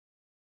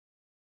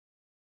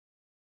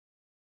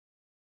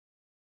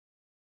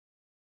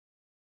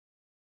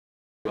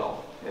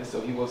well. Yeah,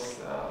 so he was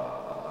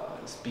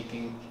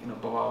speaking in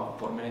Opava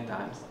for many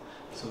times.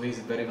 So he's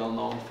very well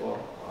known for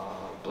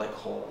black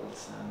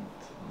holes and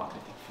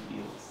magnetic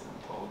fields and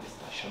all these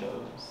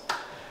shadows.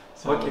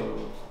 So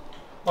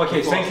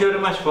Okay, thank you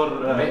very much for...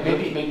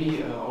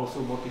 maybe also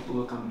more people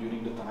will come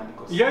during the time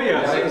because...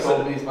 It's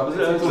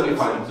totally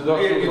fine. So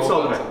it's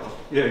all right.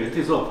 Yeah, it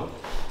is open.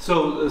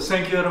 So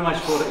thank you very much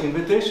for the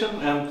invitation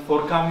and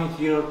for coming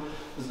here.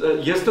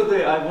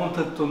 Yesterday I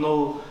wanted to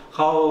know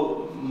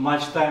how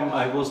much time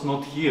I was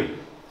not here.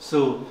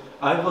 So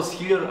I was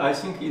here, I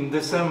think, in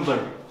December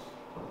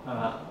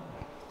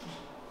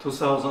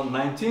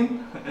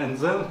 2019, and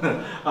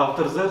then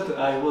after that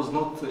I was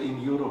not in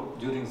Europe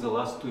during the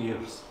last 2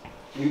 years.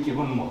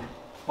 Even more.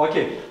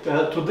 Okay,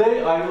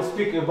 today I will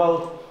speak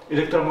about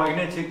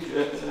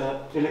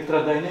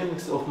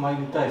electrodynamics of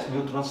magnetized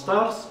neutron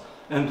stars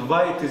and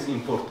why it is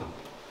important.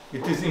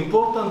 It is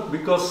important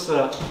because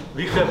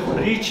we have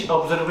rich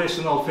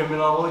observational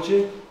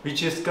phenomenology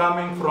which is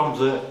coming from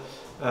the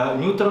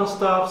neutron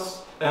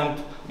stars, and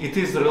it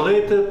is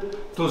related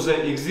to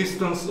the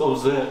existence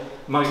of the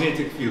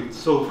magnetic field.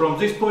 So from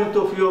this point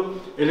of view,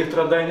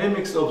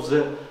 electrodynamics of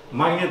the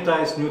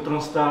magnetized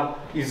neutron star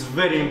is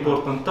very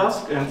important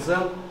task, and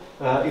then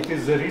it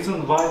is the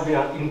reason why we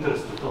are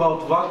interested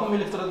about vacuum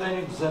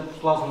electrodynamics, then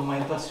plasma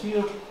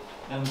magnetosphere,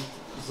 and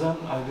then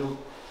I will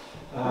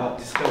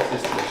discuss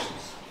these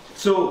questions.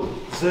 So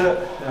the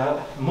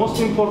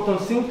most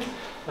important thing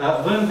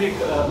when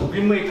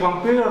we may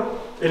compare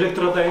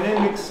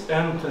electrodynamics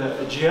and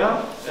GR,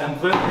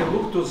 and when we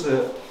look to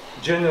the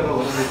general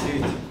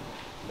relativity,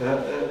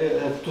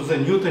 to the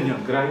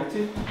Newtonian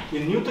gravity.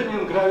 In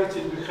Newtonian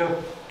gravity we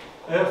have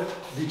F,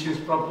 which is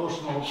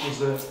proportional to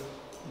the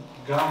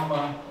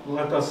gamma.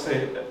 Let us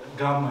say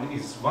gamma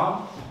is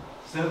 1.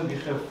 Then we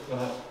have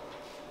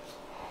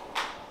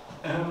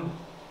m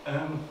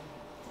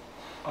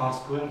r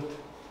squared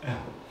m.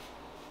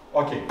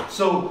 Okay,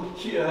 so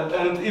here,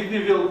 and if we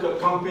will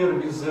compare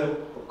with the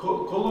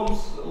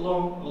columns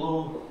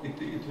law,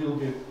 it will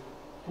be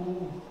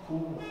 2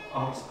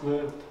 r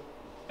squared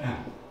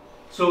m.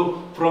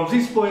 So from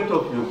this point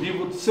of view, we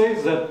would say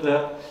that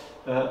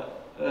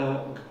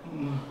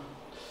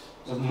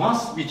the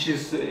mass which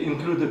is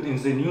included in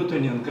the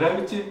Newtonian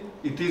gravity,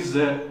 it is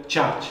the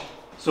charge.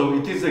 So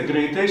it is a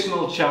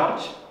gravitational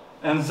charge,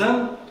 and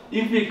then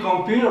if we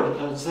compare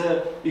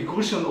the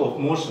equation of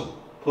motion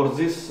for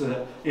this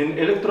in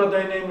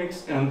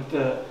electrodynamics and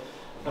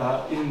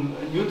in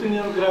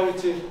Newtonian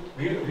gravity,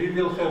 we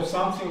will have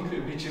something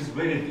which is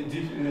very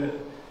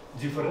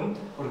different.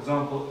 For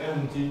example,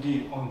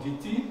 mdv on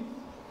dt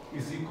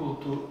is equal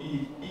to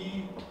E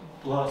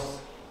plus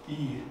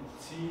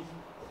ET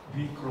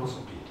V cross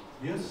B.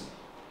 Yes?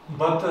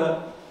 But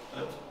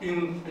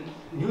in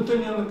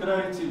Newtonian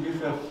gravity we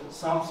have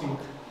something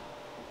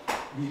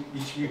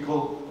which we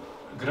call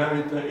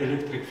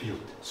gravito-electric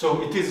field.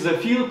 So it is the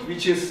field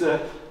which is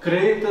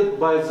created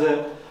by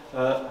the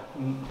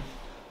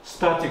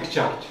static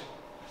charge.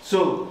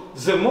 So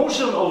the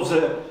motion of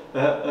the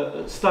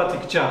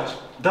static charge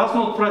does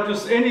not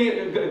produce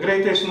any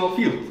gravitational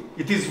field.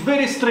 It is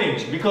very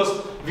strange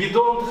because we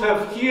don't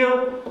have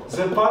here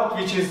the part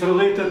which is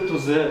related to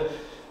the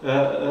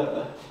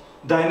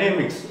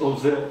dynamics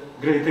of the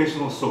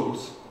gravitational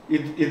source.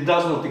 It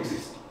does not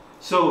exist.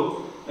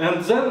 So,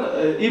 and then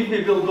if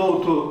we will go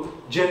to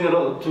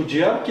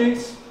GR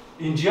case,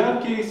 in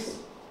GR case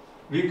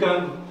we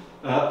can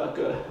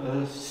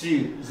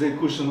see the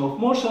equation of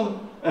motion,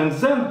 and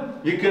then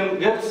we can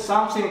get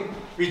something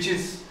which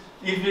is,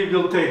 if we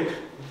will take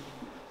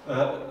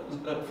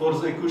for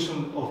the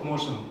equation of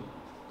motion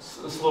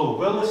slow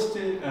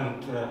velocity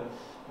and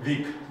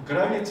weak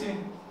gravity,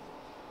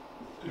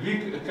 we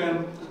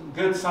can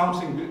get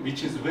something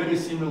which is very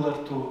similar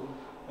to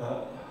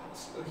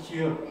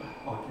here,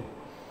 okay,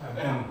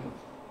 m,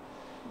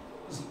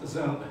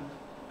 then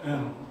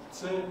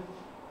mc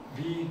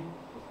v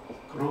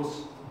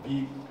cross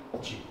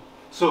bg.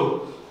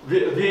 So we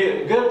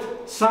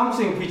get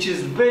something which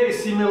is very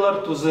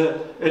similar to the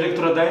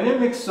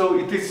electrodynamics. So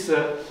it is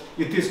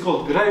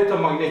called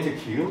gravitomagnetic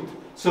field.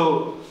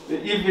 So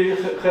if we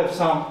have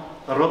some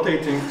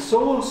rotating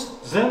source,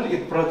 then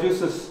it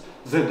produces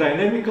the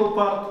dynamical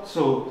part.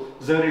 So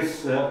there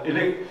is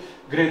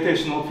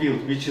gravitational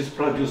field which is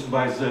produced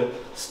by the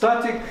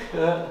static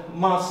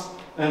mass,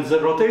 and the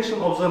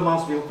rotation of the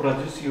mass will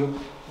produce you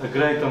a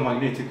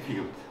gravitomagnetic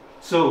field.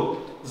 So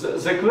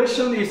the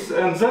question is,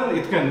 and then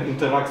it can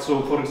interact.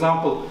 So for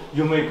example,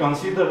 you may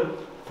consider,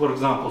 for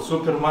example,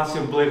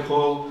 supermassive black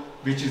hole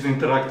which is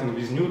interacting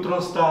with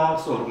neutron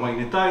stars or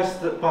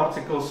magnetized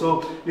particles.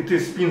 So it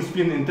is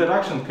spin-spin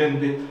interaction can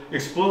be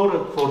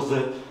explored for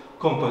the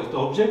compact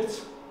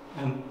objects.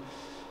 And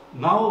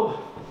now,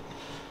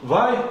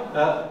 why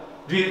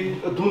we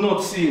do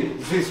not see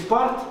this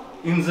part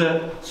in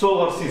the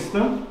solar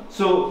system?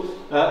 So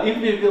if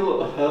we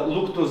will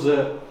look to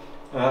the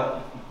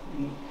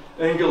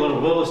angular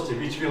velocity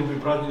which will be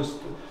produced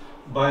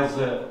by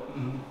the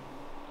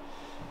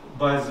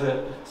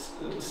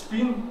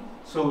spin,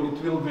 so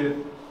it will be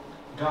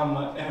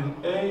gamma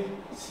MA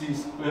C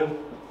squared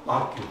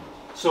R cube.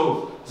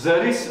 So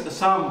there is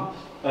some,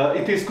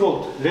 it is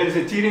called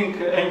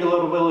Lenz-Thirring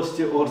angular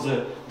velocity or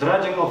the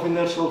drudging of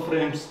inertial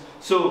frames.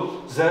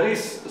 So there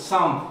is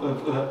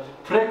some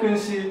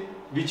frequency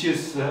which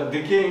is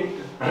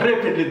decaying,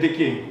 rapidly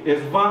decaying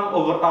as 1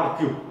 over R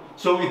cube.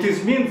 So it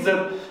is means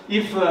that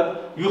if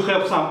you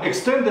have some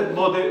extended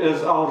body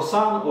as our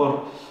Sun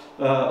or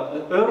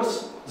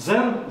Earth,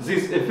 then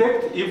this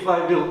effect, if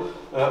I will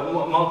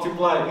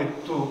multiply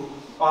it to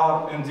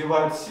R and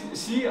divide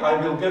C, I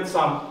will get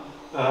some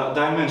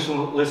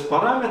dimensionless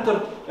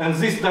parameter, and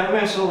this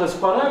dimensionless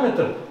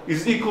parameter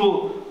is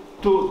equal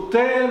to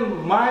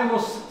 10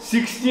 minus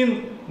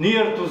 16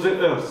 near to the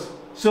Earth.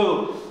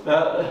 So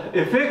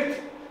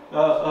effect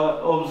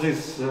of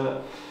this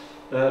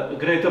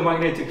greater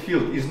magnetic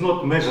field is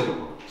not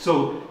measurable.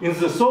 So in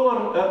the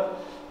solar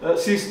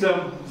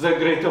system, the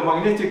greater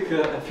magnetic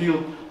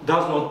field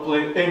does not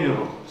play any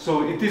role.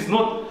 So it is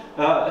not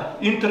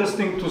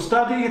interesting to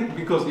study it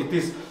because it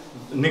is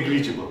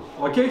negligible.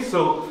 Okay,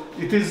 so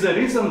it is the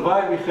reason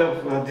why we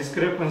have a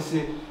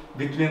discrepancy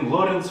between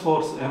Lorentz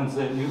force and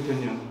the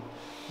Newtonian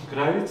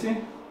gravity.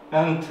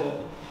 And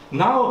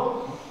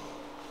now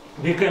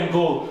we can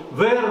go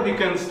where we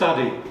can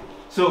study.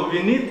 So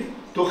we need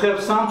to have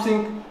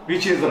something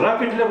which is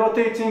rapidly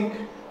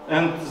rotating,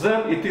 and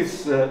then it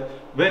is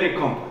very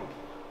compact.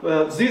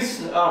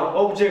 These are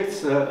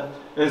objects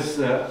as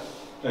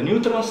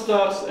neutron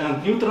stars,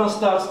 and neutron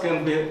stars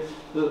can be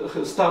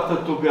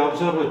started to be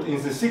observed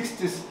in the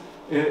 60s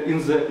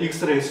in the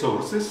X-ray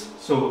sources.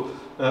 So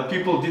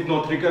people did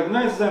not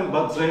recognize them,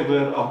 but they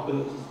were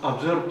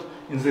observed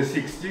in the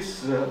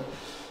 60s.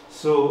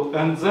 So,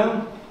 and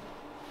then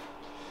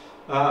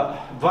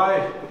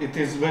why it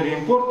is very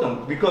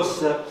important?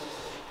 Because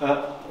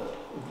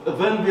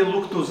when we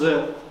look to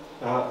the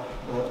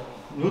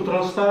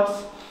neutron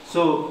stars,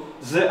 so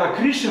the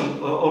accretion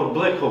or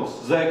black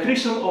holes, the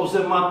accretion of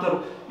the matter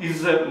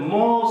is the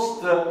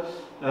most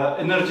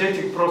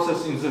energetic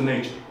process in the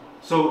nature.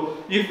 So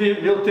if we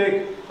will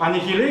take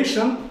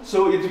annihilation,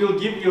 so it will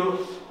give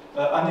you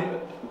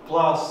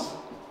plus,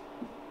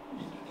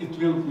 it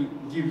will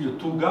give you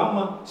 2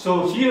 gamma.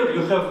 So here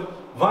you have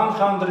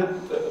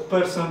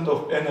 100%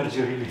 of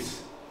energy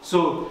release.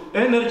 So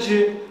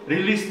energy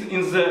released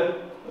in the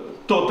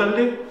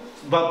totally,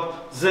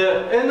 but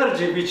the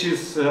energy which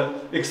is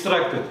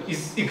extracted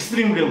is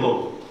extremely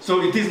low.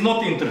 So it is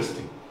not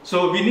interesting.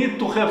 So we need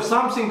to have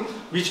something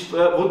which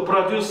would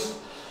produce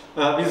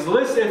with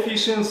less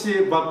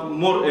efficiency but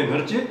more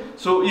energy.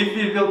 So if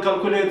we will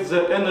calculate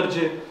the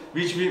energy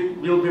which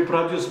will be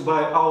produced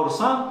by our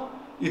Sun,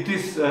 it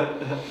is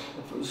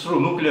through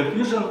nuclear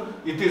fusion,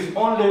 it is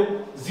only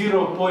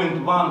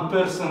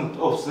 0.1%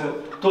 of the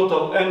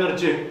total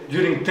energy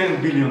during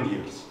 10 billion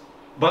years.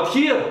 But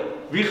here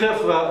we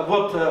have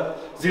what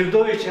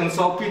Zildovich and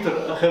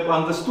Salpeter have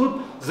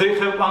understood. They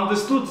have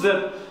understood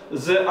that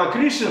the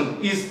accretion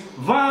is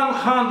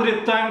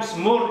 100 times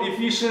more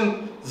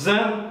efficient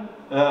than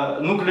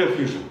nuclear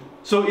fusion.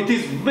 So it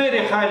is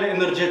very highly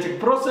energetic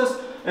process,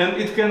 and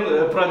it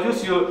can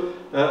produce you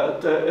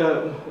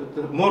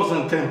more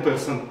than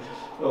 10%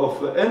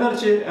 of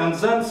energy. And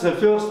then the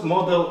first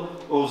model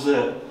of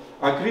the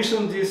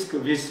accretion disk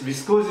with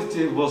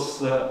viscosity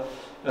was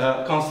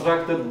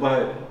constructed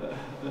by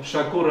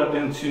Shakura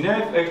and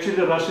Tsunaev.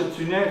 Actually, Rashid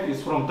Tsunaev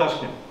is from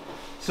Tashkent.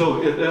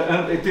 So,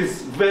 and it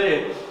is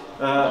very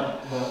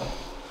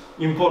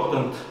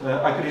important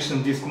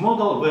accretion disk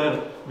model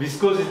where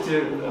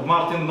viscosity,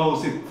 Martin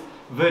knows it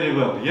very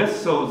well.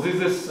 Yes, so this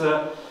is,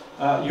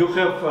 you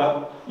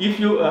have, if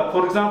you,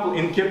 for example,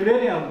 in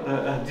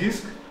Keplerian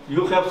disk,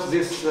 you have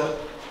this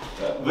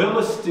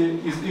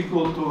velocity is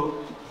equal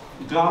to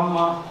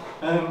gamma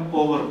m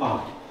over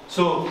r.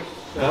 So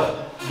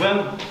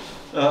when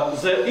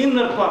the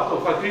inner part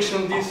of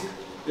accretion disk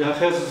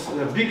has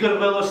a bigger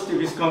velocity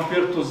with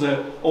compared to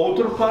the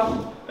outer part,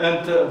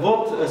 and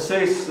what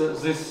says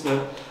this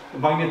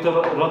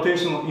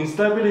magnetorotational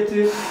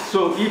instability.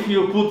 So if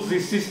you put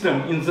this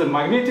system in the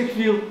magnetic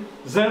field,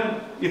 then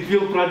it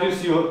will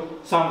produce you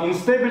some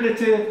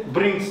instability,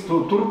 brings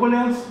to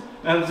turbulence,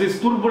 and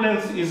this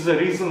turbulence is the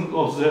reason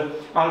of the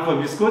alpha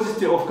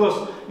viscosity. Of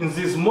course, in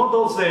these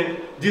models they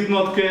did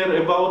not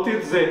care about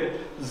it.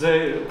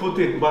 They put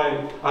it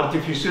by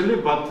artificially,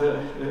 but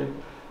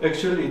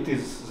actually it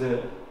is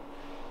the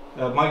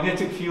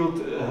magnetic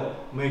field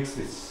makes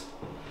this.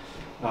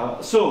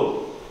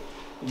 So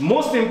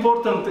most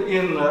important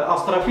in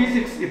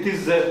astrophysics, it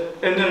is the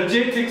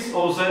energetics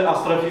of the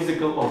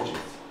astrophysical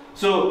objects.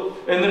 So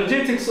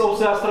energetics of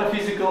the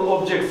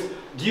astrophysical objects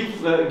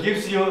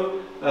gives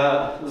you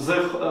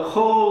the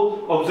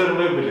whole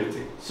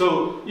observability.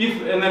 So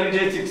if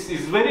energetics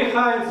is very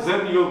high,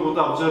 then you would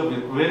observe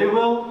it very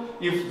well.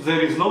 If there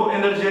is no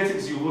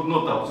energetics, you would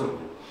not observe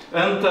it.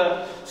 And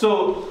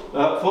for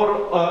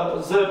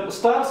the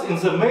stars in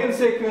the main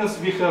sequence,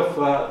 we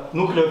have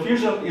nuclear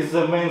fusion is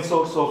the main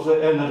source of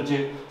the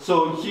energy.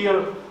 So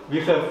here we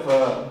have,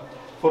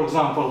 for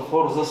example,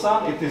 for the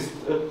Sun, it is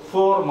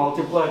 4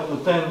 multiplied to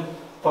 10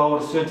 power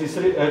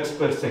 33 x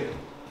per second.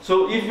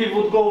 So if we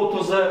would go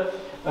to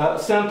the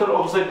center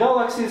of the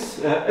galaxies,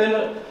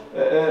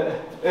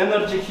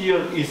 energy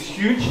here is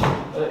huge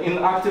in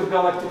active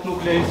galactic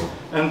nuclei,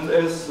 and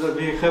as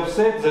we have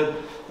said that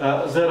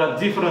there are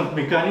different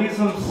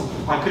mechanisms,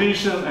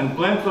 accretion and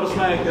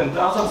Planck-Forsnake and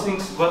other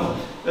things, but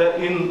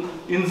in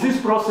these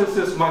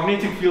processes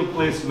magnetic field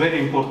plays very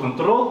important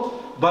role.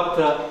 But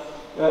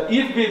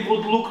if we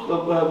would look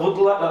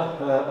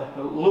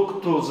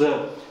to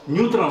the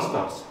neutron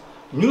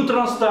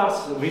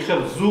stars, we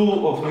have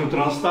zoo of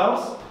neutron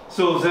stars,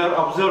 so they are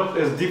observed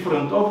as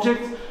different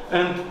objects,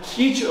 and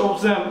each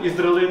of them is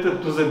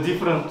related to the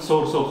different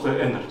source of the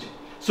energy.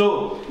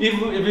 So if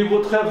we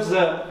would have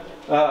the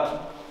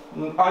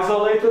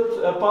isolated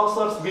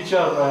pulsars, which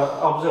are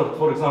observed,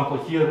 for example,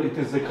 here it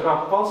is the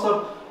crack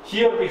pulsar,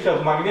 here we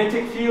have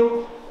magnetic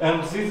field,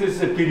 and this is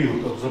the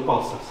period of the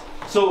pulsars.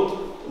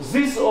 So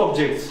these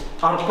objects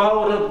are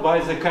powered by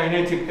the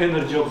kinetic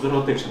energy of the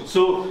rotation.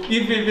 So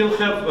if we will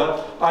have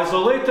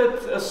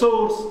isolated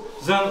source,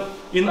 then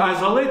in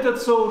isolated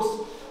source,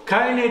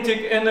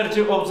 kinetic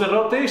energy of the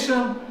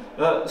rotation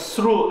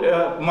through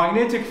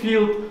magnetic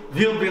field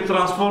will be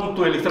transformed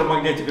to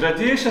electromagnetic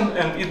radiation,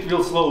 and it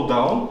will slow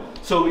down.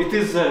 So it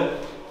is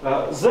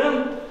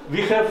then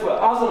we have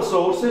other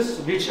sources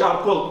which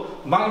are called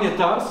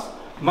magnetars.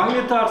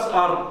 Magnetars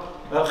are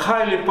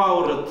highly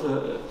powered,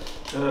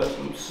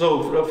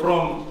 so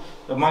from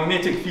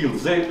magnetic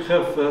fields. They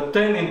have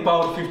 10 in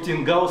power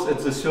 15 Gauss at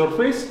the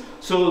surface,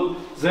 so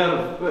they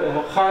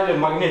are highly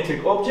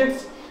magnetic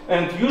objects,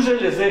 and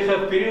usually they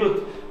have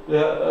period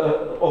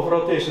of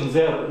rotation.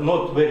 They are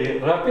not very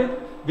rapid,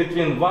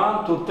 between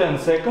 1 to 10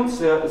 seconds,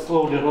 they are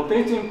slowly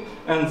rotating,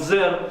 and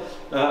their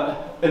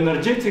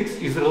energetics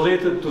is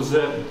related to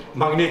the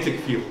magnetic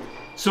field.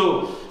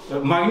 So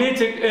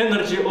magnetic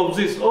energy of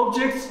these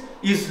objects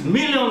is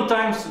million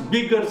times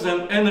bigger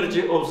than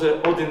energy of the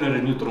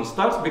ordinary neutron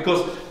stars,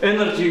 because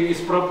energy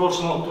is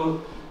proportional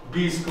to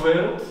b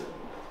squared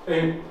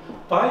a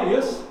pi,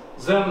 yes?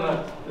 Then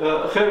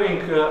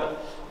having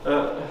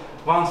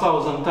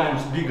 1000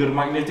 times bigger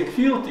magnetic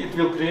field, it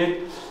will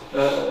create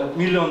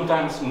million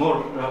times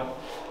more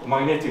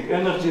magnetic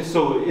energy.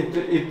 So it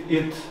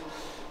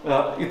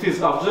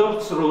is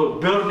observed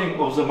through burning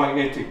of the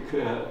magnetic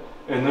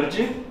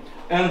energy.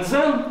 And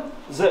then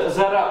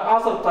there are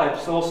other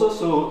types also.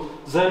 So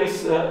there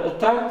is a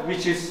type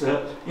which is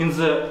in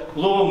the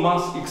low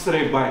mass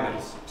X-ray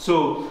binaries.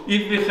 So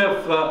if we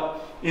have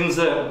in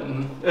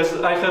the, as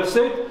I have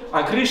said,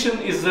 accretion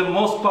is the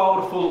most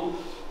powerful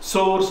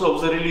source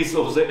of the release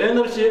of the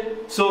energy.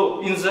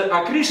 So in the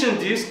accretion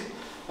disk,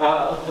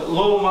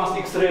 low mass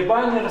X-ray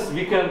binaries,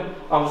 we can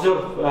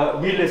observe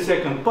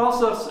millisecond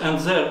pulsars, and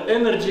their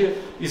energy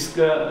is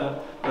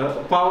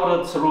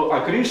powered through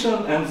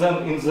accretion, and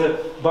then in the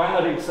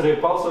binary X-ray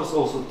pulsars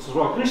also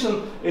through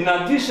accretion. In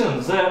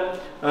addition, the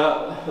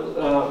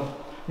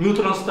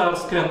neutron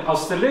stars can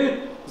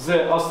oscillate.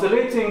 The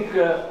oscillating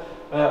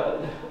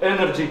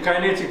energy,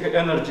 kinetic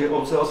energy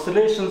of the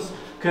oscillations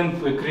can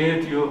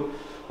create you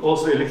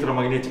also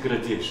electromagnetic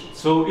radiation.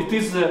 So it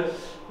is the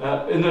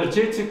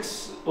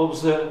energetics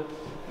of the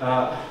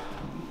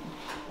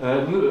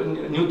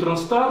neutron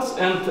stars.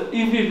 And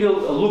if we will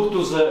look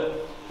to the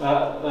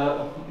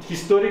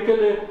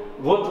historically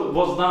what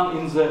was done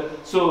in the,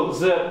 so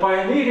the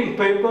pioneering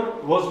paper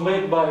was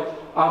made by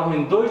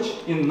Armin Deutsch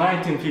in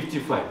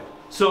 1955.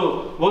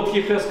 So what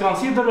he has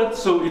considered,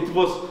 so it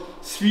was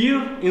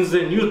sphere in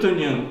the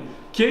Newtonian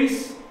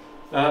case,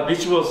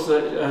 which was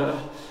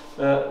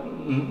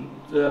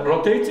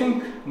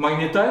rotating,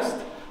 magnetized,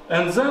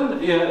 and then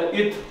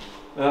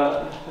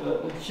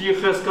he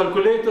has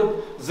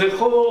calculated the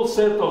whole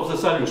set of the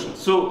solutions.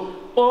 So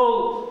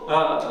all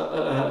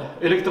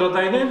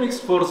electrodynamics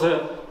for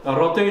the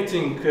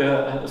rotating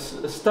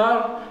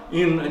star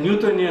in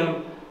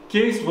Newtonian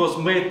case was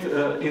made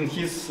in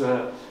his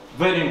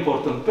very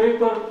important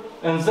paper,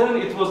 and then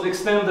it was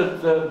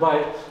extended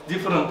by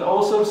different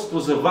authors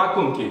to the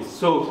vacuum case.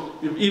 So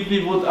if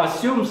we would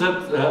assume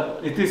that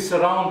it is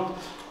surrounded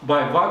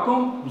by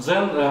vacuum,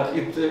 then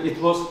it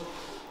was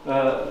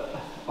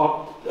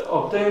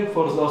obtained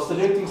for the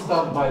oscillating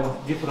star by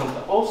different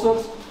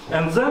authors.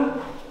 And then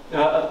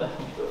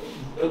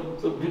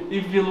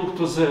if we look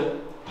to the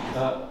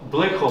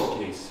black hole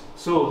case,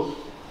 so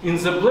in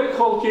the black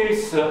hole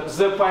case,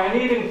 the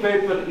pioneering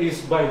paper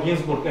is by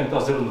Ginzburg and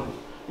Azerno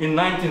in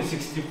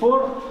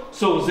 1964.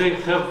 So they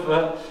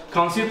have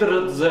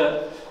considered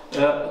the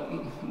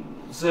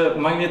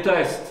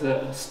magnetized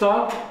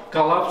star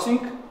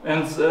collapsing,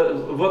 and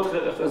what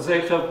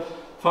they have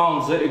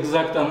found the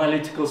exact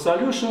analytical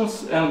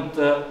solutions, and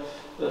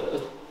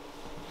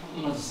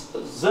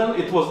then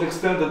it was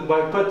extended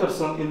by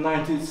Peterson in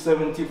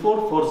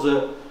 1974 for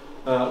the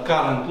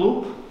current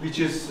loop, which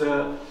is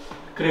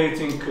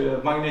creating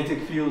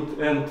magnetic field,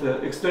 and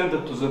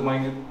extended to the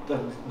magnetic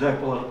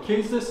dipolar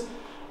cases.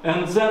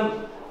 And then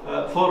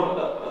for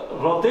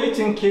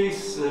rotating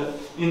case,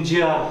 in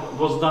GR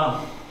was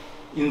done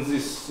in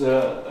this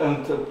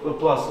and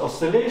plus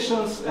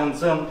oscillations, and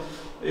then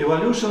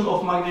evolution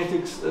of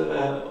magnetics,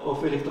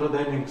 of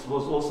electrodynamics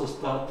was also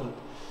started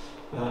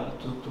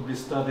to be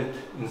studied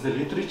in the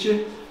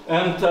literature.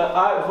 And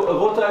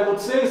what I would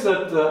say is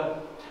that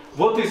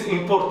what is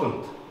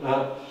important,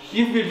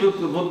 if we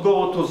would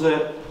go to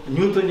the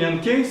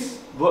Newtonian case,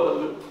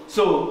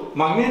 so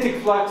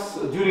magnetic flux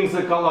during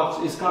the collapse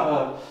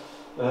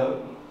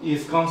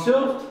is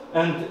conserved,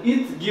 and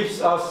it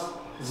gives us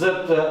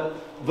that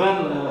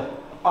when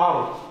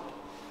R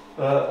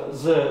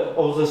of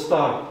the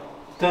star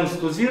tends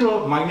to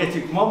 0,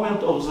 magnetic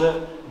moment of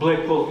the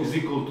black hole is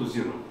equal to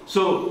 0.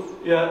 So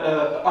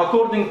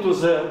according to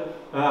the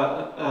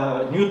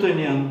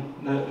Newtonian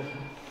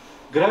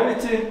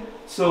gravity,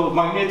 so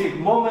magnetic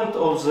moment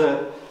of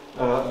the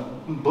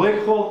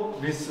black hole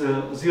with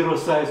 0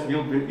 size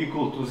will be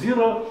equal to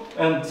 0,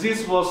 and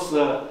this was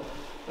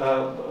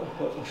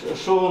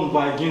shown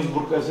by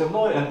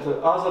Ginsburg-Azernoy and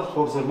others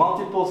for the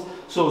multiples.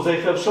 So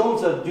they have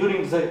shown that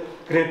during the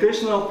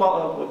gravitational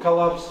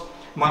collapse,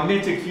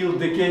 magnetic field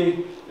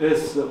decay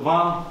is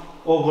 1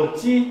 over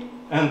T,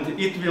 and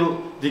it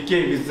will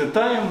decay with the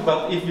time,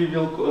 but if we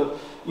will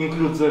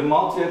include the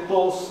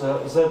multiples,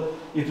 that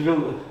it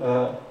will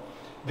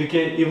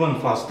decay even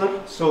faster.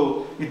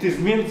 So it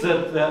means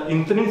that the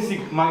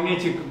intrinsic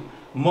magnetic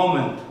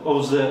moment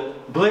of the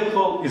black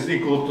hole is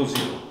equal to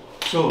 0.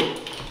 So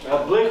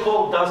a black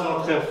hole does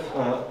not have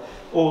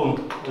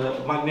own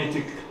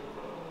magnetic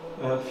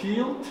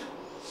field.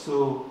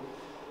 So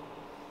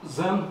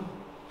then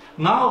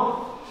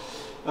now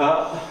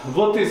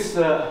what is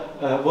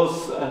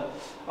was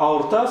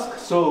our task?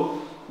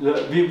 So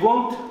we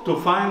want to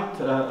find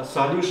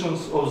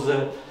solutions of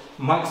the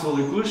Maxwell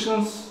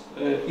equations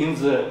in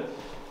the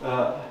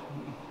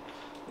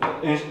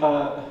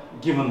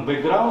given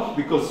background.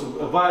 Because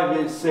why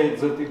we say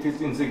that it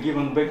is in the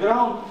given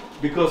background?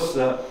 Because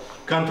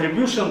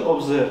contribution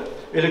of the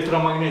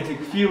electromagnetic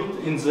field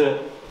in the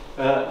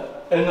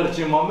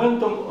energy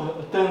momentum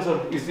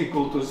tensor is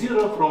equal to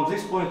 0. From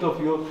this point of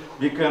view,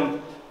 we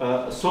can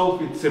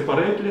solve it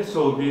separately,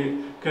 so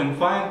we can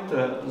find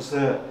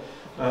the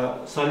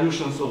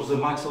solutions of the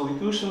Maxwell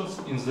equations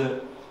in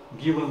the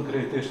given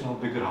gravitational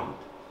background.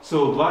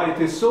 So why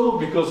it is so?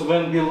 Because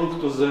when we look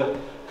to the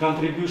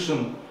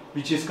contribution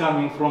which is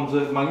coming from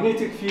the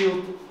magnetic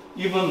field,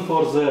 even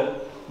for the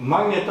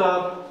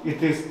magnetar,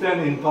 it is 10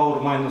 in power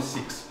minus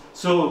 6.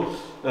 So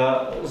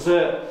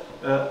the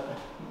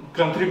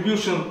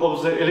contribution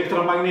of the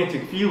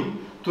electromagnetic field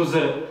to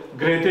the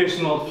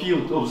gravitational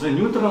field of the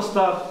neutron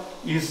star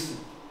is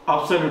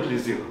absolutely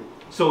 0.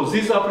 So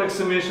this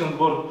approximation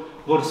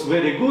works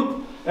very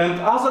good, and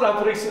other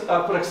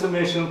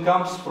approximation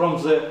comes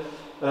from the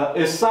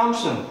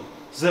assumption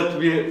that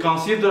we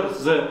consider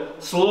the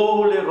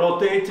slowly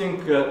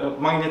rotating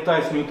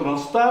magnetized neutron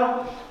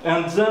star,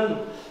 and then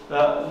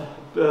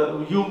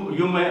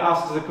you may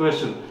ask the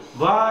question,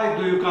 why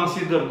do you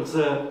consider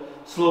the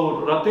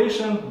slow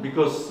rotation?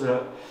 Because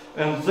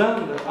and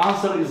then the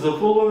answer is the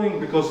following: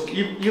 because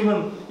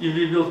even if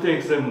we will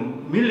take the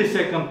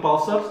millisecond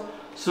pulsars,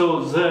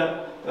 so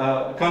the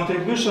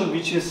contribution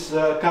which is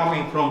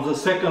coming from the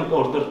second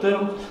order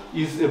term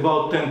is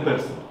about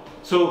 10%.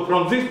 So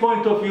from this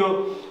point of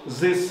view,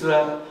 this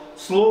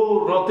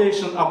slow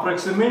rotation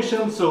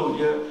approximation, so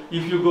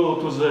if you go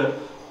to the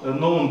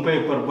known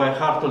paper by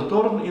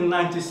Hartle-Thorne in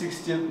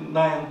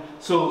 1969,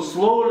 so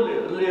slow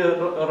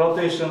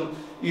rotation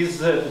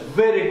is a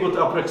very good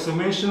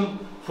approximation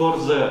for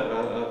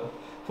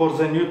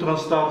the neutron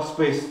star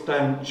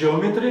space-time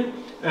geometry.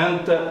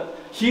 And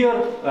here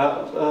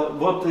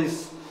what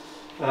is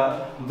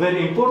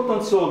very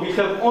important, so we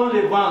have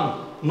only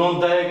one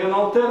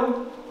non-diagonal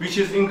term which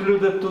is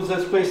included to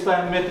the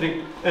space-time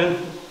metric, and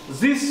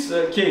this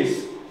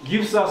case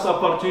gives us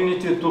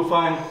opportunity to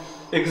find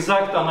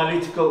exact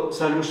analytical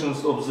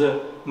solutions of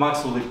the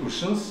Maxwell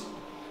equations,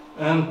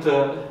 and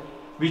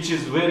which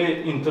is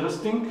very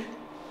interesting.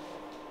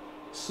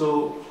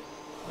 So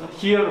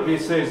here we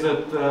say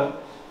that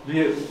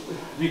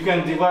we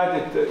can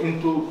divide it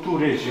into two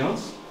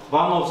regions.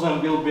 One of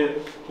them will be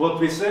what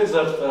we say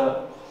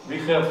that we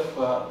have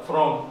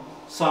from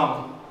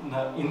some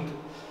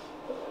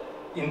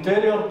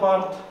interior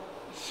part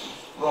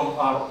from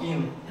R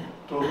in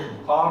to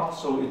R,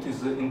 so it is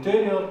the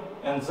interior,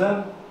 and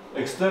then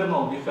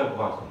external we have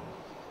vacuum.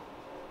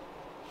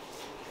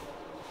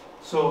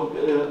 So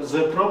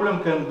the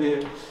problem can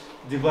be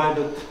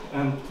divided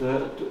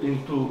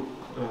into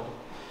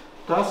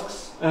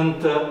tasks,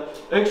 and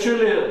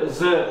actually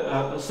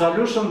the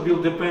solution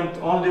will depend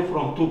only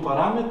from two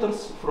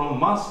parameters, from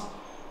mass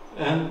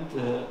and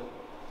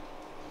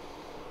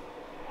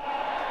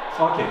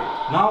okay.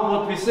 Now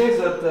what we say is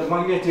that the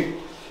magnetic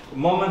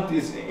moment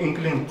is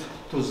inclined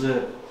to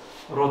the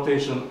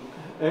rotation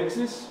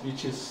axis,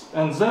 which is,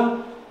 and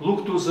then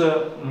look to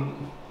the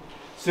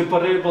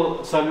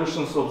separable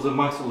solutions of the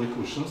Maxwell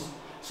equations.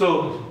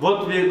 So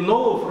what we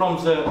know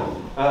from the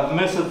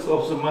methods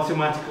of the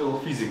mathematical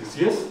physics,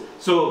 yes?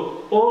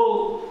 So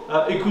all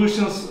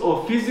equations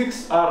of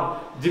physics are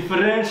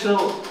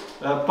differential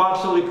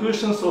partial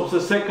equations of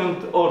the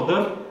second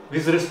order,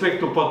 with respect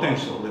to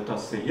potential, let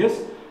us say,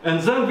 yes? And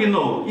then we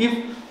know if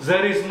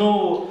there is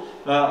no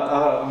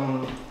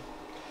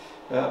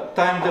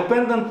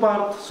time-dependent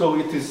part, so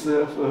it is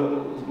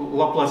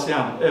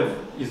Laplacian f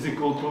is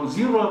equal to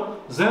 0,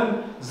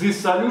 then these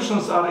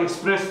solutions are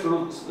expressed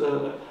through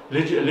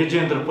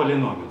Legendre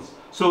polynomials.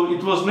 So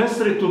it was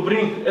necessary to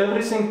bring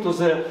everything to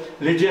the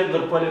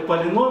Legendre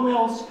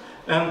polynomials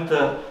and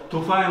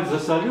to find the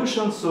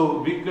solution, so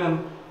we can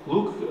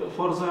look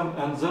for them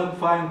and then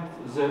find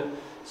the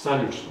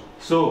solution.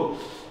 So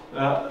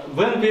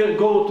when we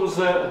go to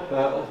the,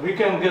 we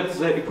can get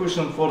the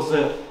equation for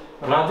the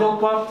radial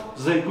part.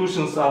 The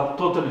equations are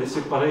totally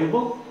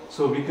separable,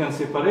 so we can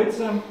separate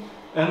them.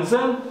 And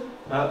then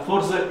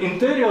for the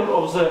interior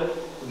of the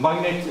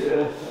magnet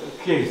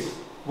case,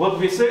 what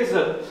we say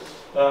that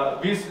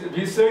we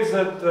say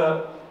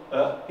that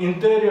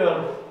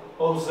interior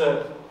of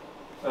the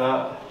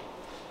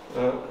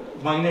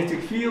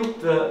magnetic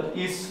field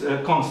is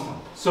constant.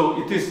 So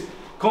it is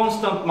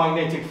constant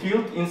magnetic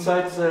field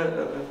inside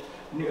the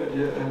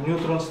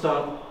neutron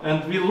star,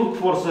 and we look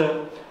for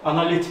the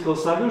analytical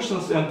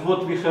solutions, and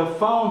what we have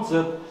found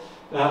that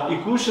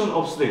equation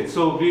of state.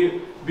 So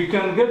we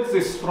can get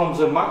this from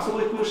the Maxwell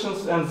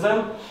equations and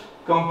then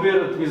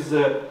compare it with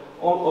the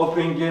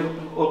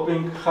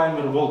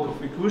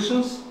Oppenheimer-Volkoff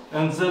equations,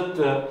 and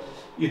that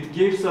it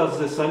gives us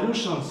the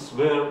solutions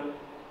where,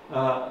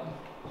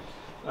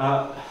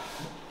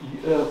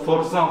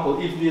 for example,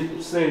 if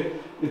we say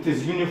it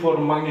is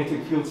uniform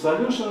magnetic field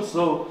solution,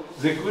 so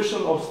the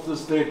equation of the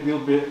state will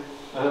be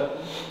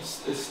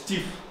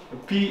stiff.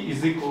 P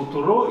is equal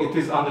to rho. It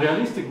is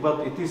unrealistic, but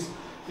it is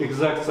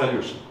exact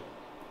solution.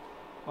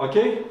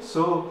 Okay,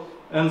 so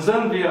and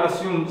then we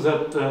assume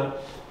that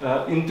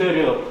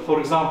interior, for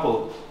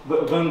example,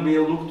 when we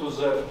look to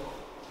the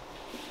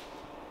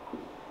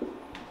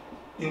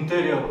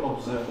interior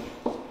of the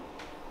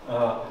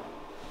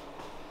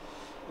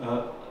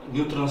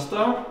neutron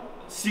star,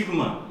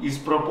 sigma is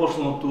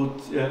proportional to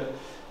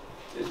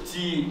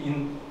T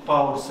in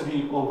power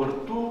 3 over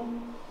 2.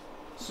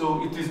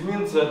 So it is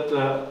means that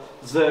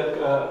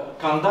the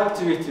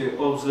conductivity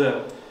of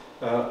the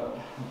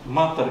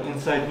matter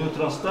inside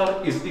neutron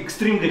star is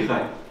extremely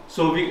high.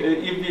 So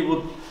if we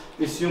would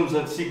assume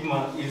that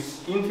sigma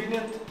is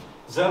infinite,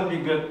 then we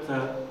get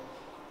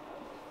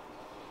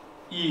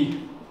E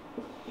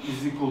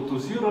is equal to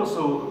 0.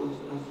 So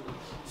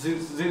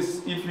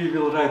this, if we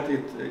will write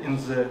it in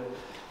the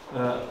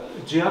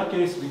GR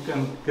case, we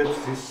can get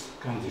this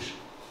condition.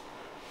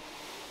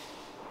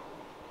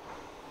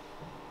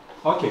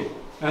 Okay,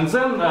 and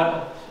then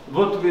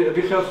what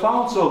we have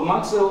found, so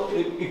Maxwell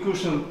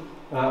equation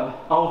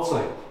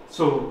outside.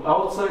 So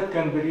outside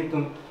can be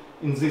written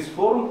in this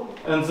form,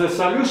 and the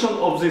solution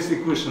of this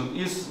equation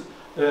is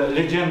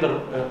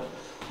Legendre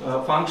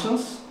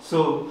functions.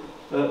 So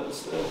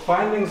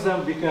finding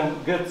them, we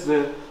can get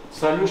the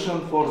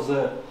solution for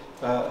the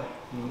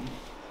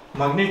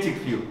magnetic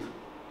field.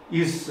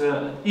 Is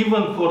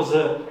even for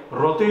the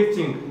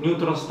rotating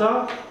neutron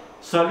star,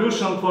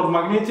 solution for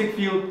magnetic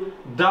field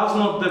does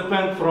not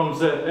depend from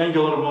the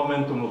angular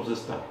momentum of the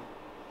star.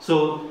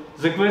 So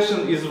the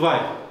question is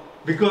why?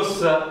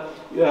 Because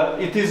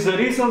it is the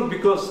reason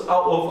because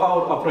of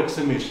our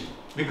approximation.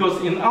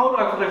 Because in our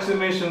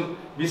approximation,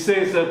 we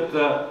say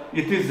that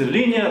it is a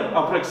linear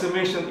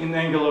approximation in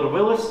angular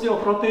velocity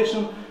of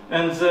rotation,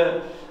 and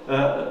the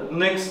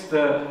next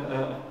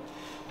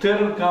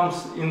term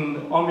comes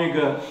in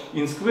omega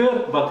in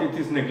square, but it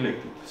is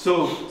neglected.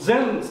 So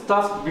then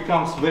task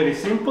becomes very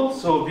simple.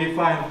 So we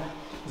find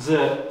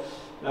the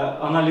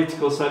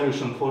analytical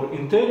solution for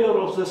interior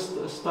of the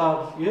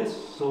star. Yes.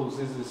 So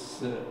this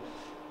is.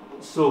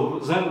 So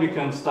then we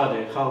can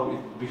study how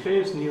it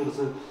behaves near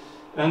the.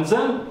 And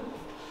then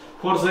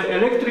for the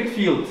electric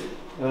field,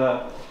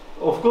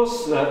 of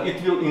course,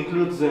 it will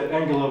include the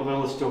angular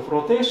velocity of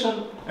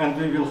rotation, and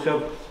we will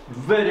have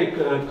very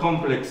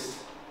complex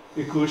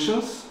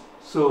equations.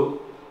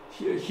 So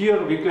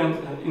here we can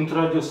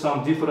introduce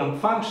some different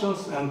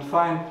functions and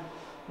find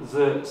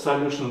the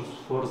solutions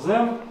for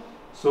them.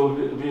 So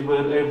we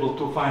were able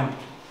to find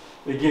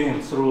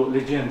again through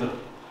Legendre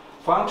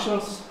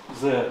functions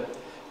the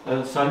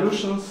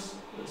solutions.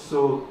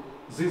 So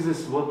this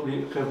is what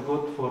we have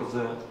got for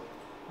the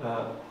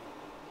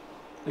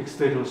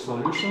exterior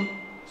solution.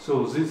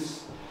 So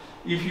this,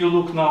 if you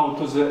look now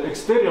to the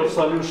exterior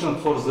solution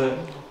for the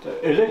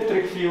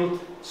electric field,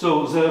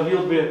 so there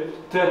will be a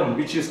term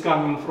which is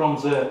coming from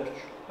the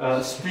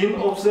spin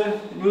of the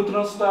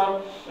neutron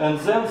star, and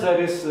then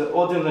there is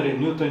ordinary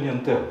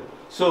Newtonian term.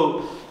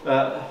 So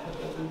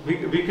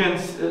we can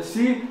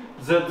see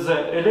that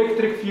the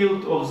electric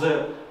field of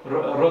the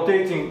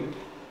rotating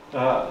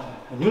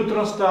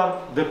neutron star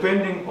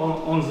depending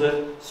on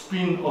the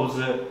spin of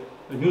the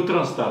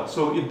neutron star.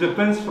 So it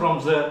depends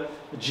from the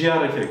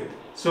GR effect.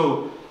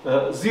 So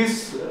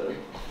this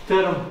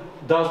term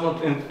does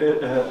not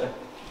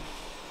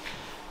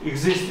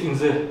exist in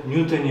the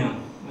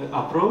Newtonian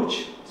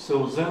approach.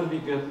 So then we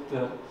get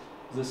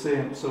the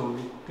same, so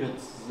we get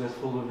the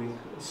following.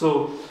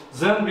 So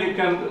then we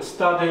can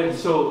study,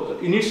 so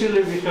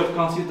initially we have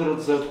considered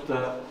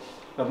that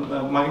a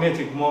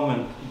magnetic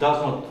moment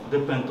does not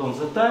depend on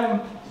the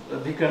time.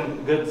 We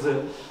can get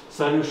the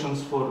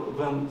solutions for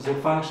when the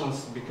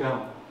functions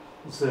become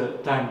the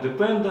time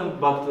dependent,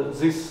 but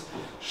this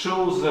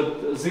shows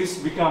that this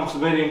becomes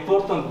very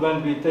important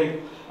when we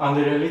take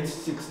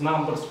unrealistic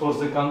numbers for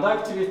the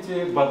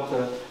conductivity, but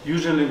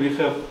usually we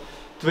have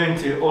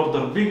 20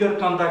 order bigger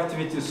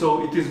conductivity,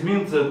 so it is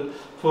means that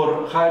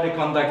for highly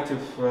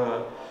conductive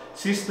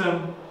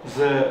system,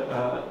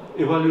 the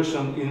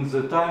evolution in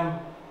the time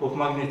of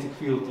magnetic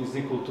field is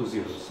equal to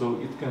 0, so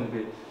it can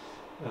be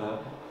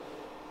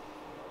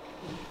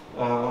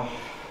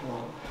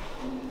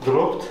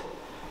dropped.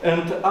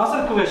 And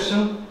other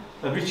question,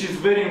 which is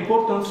very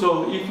important,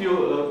 so if you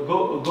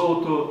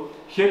go to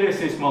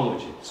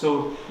helioseismology,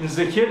 so in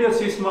the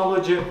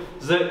helioseismology,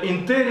 the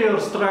interior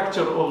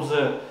structure of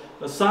the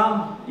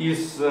Sun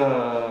is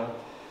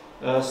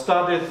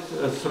studied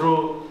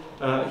through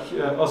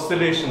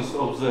oscillations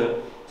of the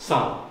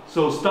Sun.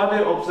 So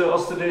study of the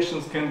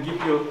oscillations can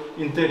give you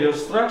interior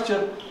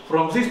structure.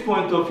 From this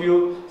point of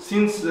view,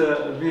 since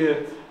we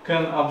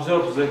can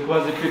observe the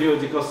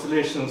quasi-periodic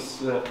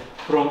oscillations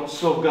from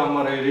soft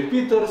gamma ray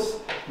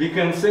repeaters, we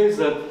can say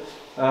that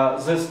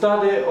the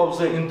study of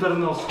the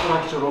internal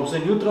structure of the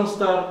neutron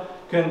star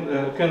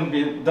can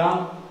be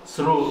done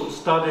through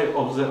study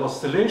of the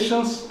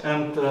oscillations,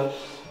 and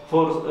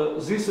for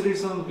this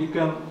reason we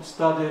can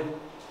study,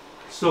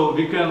 so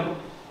we can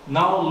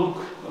now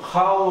look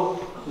how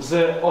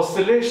the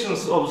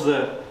oscillations of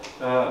the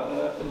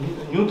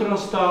neutron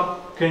star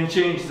can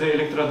change the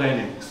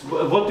electrodynamics.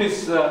 What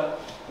is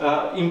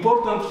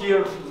important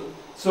here,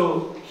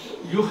 so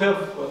you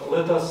have,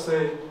 let us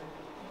say,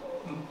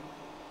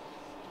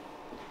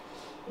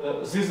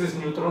 this is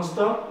neutron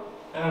star,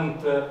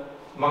 and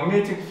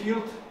magnetic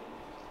field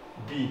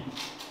B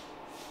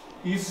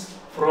is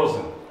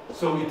frozen.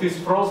 So it is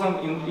frozen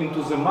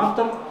into the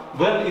matter.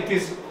 When it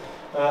is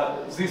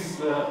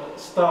this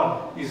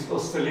star is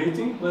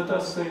oscillating, let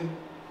us say,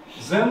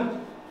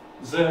 then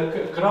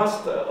the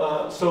crust,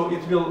 so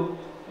it will,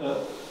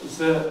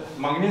 the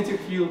magnetic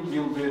field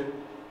will be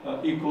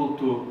equal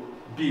to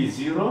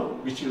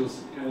B0, which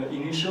is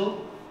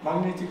initial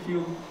magnetic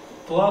field,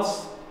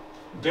 plus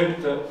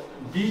delta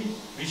B,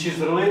 which is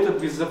related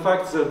with the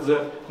fact that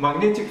the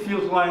magnetic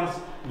field lines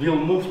will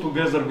move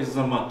together with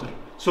the matter.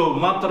 So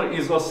matter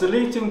is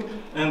oscillating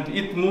and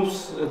it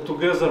moves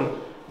together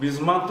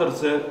with matter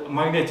the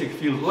magnetic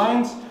field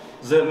lines.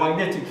 The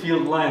magnetic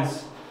field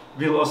lines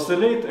will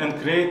oscillate and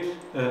create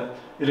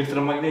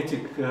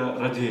electromagnetic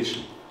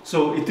radiation.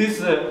 So it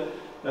is a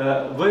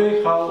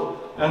way how,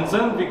 and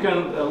then we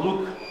can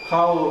look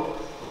how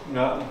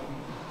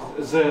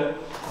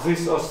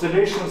these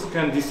oscillations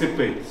can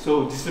dissipate.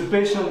 So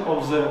dissipation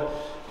of the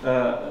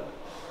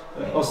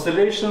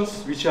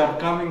oscillations which are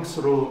coming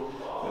through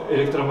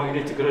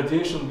electromagnetic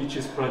radiation, which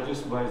is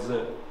produced by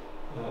the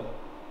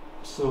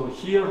so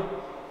here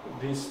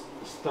this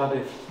study,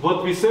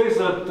 what we say is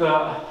that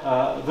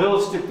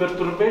velocity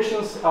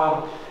perturbations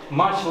are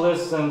much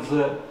less than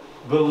the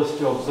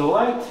velocity of the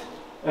light,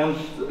 and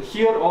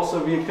here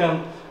also we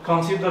can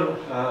consider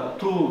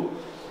two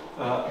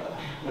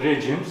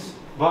regimes.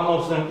 One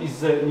of them is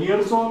the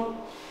near zone,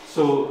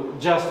 so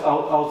just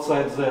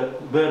outside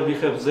where we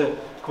have the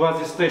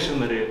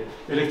quasi-stationary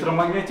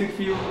electromagnetic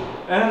field,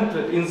 and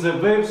in the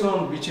wave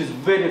zone, which is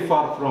very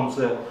far from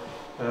the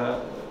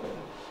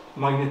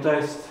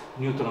magnetized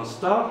neutron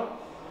star.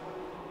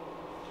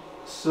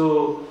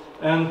 So,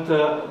 and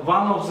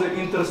one of the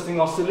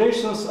interesting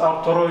oscillations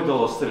are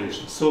toroidal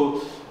oscillations.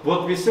 So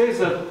what we say is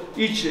that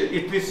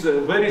it is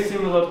very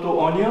similar to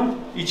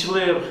onion. Each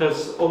layer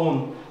has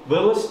own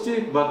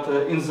velocity, but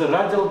in the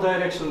radial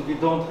direction we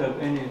don't have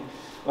any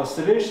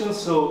oscillations.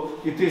 So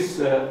it is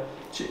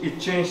it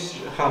changes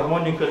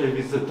harmonically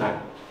with the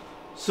time.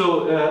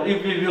 So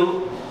if we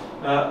will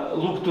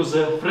look to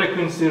the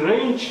frequency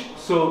range,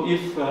 so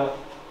if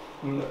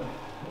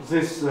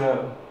this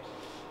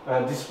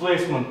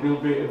displacement will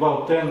be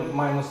about 10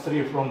 minus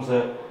 3 from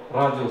the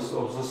radius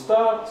of the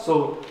star,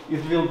 so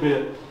it will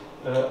be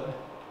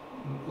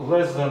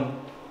less than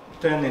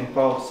 10 in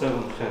power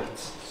 7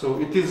 hertz. So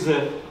it is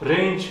a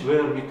range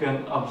where we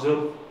can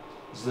observe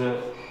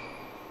the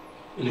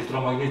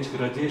electromagnetic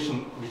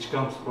radiation which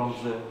comes from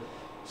the.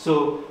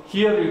 So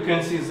here you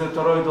can see the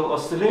toroidal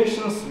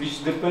oscillations,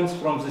 which depends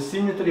from the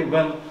symmetry.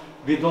 When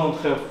we don't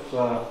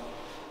have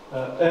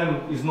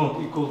m is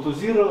not equal to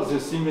 0, the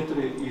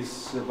symmetry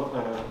is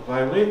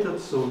violated.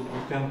 So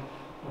you can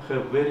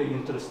have very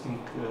interesting.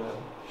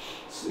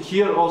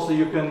 Here also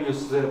you can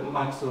use the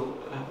Maxwell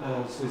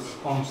this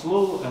Ohm's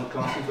law and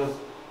consider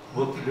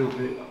what will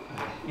be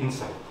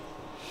inside.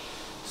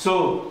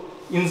 So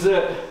in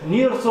the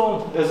near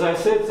zone, as I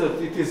said,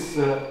 that it is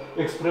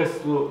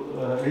expressed to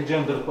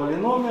legendre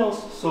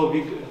polynomials, so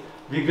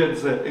we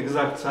get the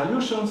exact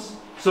solutions.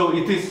 So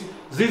it is,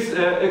 these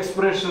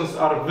expressions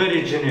are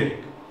very generic.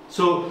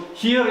 So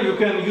here you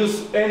can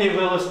use any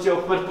velocity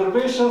of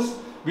perturbations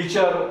which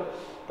are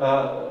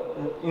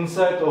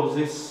inside of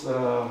this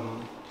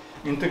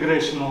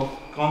integration of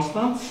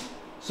constants.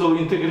 So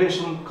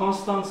integration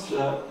constants,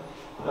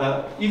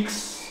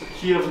 x,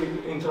 here we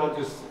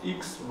introduce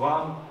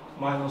x1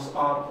 minus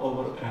r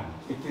over m.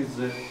 It is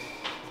a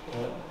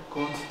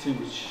quantity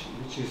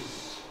which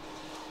is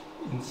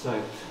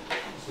inside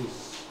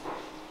this.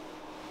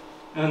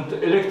 And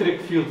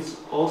electric fields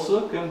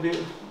also can be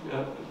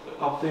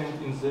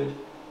obtained in the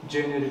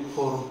generic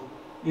form.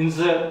 In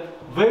the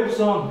wave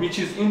zone, which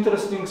is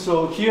interesting,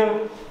 so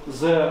here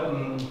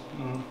the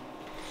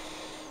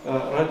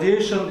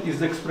radiation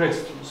is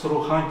expressed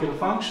through Hankel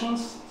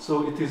functions,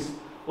 so it is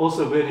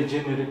also very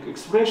generic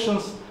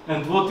expressions.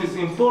 And what is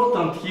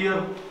important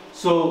here,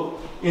 so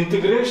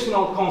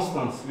integrational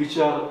constants which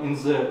are in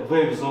the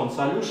wave zone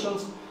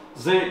solutions,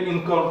 they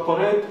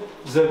incorporate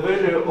the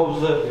value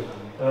of the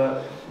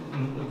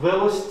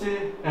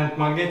velocity and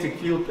magnetic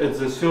field at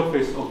the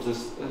surface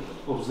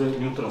of the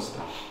neutron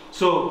star.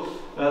 So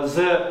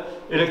the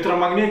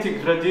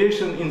electromagnetic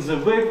radiation in the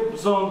wave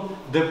zone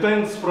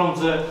depends from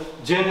the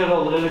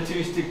general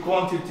relativistic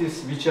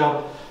quantities which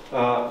are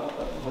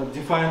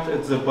defined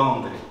at the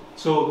boundary.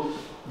 So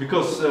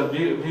because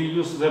we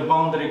use the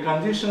boundary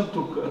condition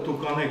to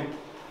connect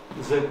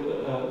the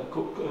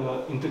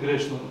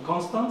integration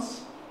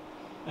constants,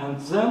 and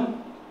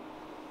then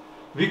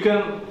we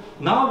can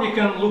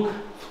look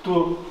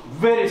to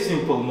very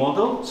simple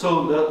model.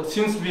 So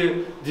since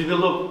we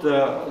developed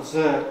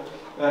the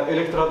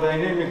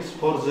electrodynamics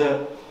for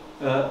the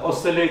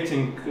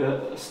oscillating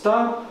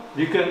star,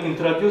 we can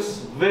introduce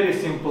very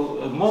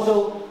simple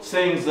model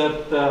saying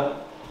that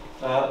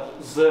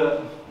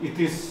it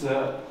is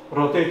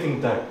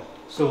rotating dipole.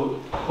 So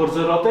for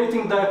the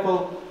rotating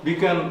dipole, we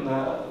can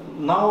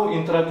now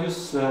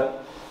introduce the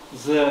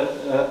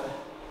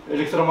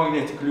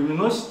electromagnetic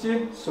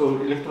luminosity. So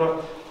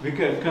we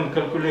can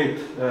calculate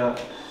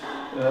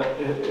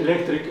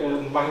electric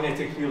and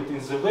magnetic field in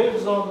the wave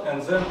zone,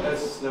 and then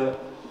as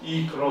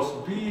E cross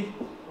B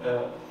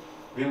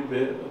will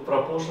be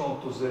proportional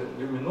to the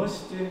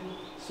luminosity.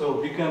 So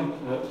we can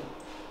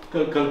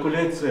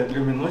calculate the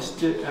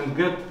luminosity and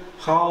get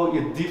how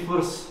it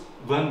differs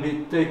when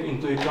we take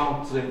into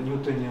account the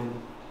Newtonian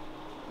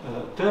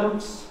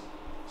terms.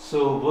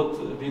 So what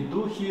we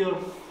do here,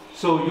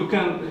 so you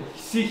can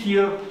see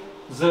here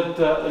that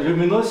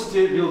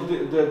luminosity will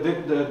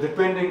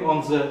depending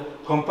on the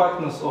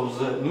compactness of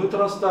the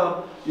neutron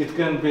star. It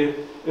can be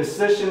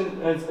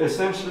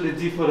essentially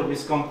differ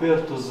as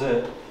compared to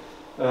the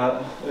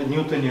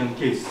Newtonian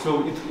case.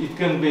 So it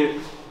can be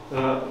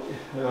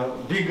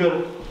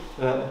bigger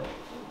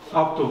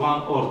up to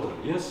one order.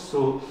 Yes.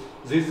 So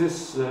this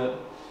is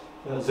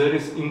there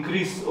is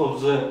increase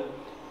of the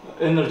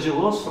energy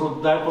loss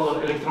through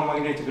dipolar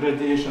electromagnetic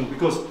radiation,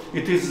 because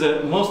it is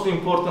the most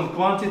important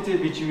quantity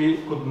which we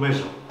could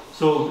measure.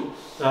 So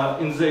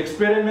in the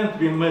experiment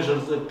we measure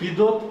the P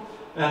dot,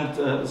 and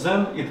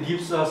then it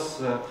gives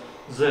us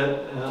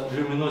the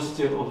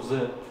luminosity of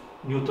the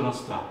neutron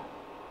star.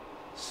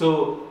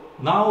 So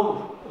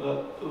now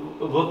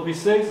what we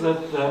say is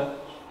that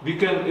we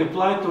can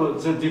apply to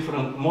the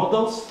different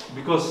models,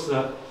 because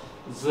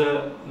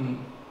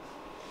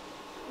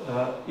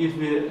if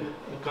we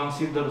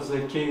consider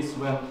the case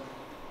when,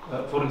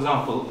 for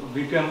example,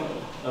 we can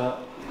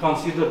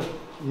consider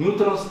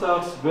neutron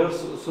stars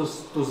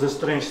versus to the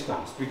strange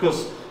stars,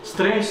 because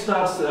strange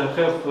stars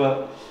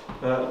have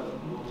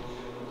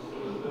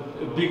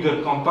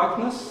bigger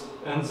compactness,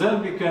 and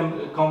then we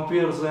can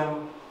compare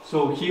them.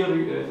 So here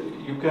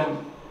you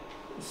can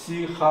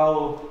see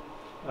how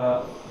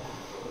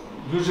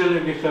usually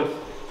we have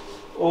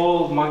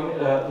all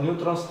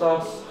neutron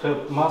stars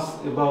have mass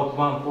about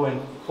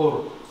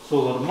 1.4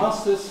 solar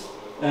masses,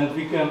 and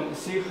we can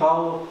see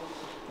how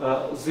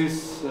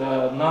this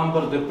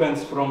number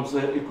depends from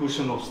the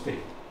equation of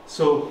state.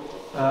 So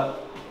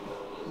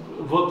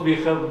what we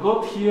have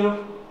got here,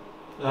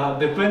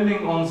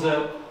 depending on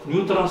the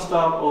neutron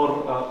star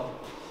or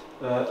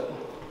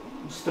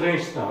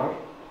strange star,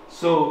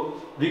 so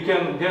we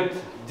can get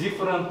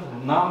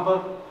different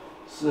number.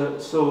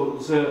 So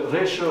the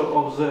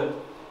ratio of the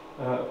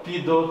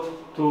P dot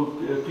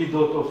to P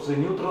dot of the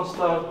neutron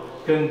star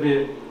can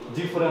be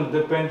different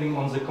depending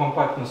on the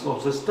compactness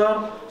of the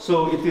star.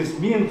 So it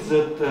means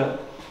that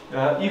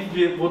if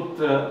we would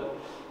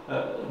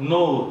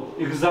know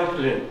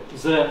exactly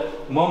the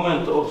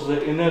moment of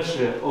the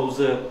inertia of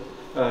the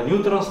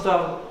neutron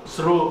star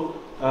through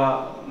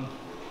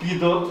P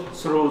dot,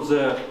 through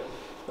the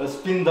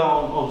spin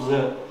down of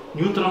the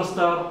neutron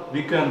star,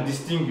 we can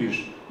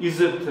distinguish is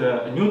it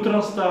a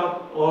neutron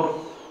star or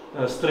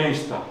a strange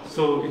star.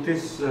 So it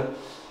is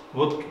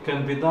what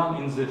can be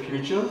done in the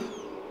future.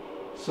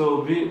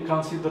 So we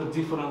consider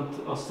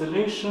different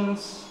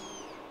oscillations,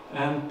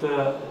 and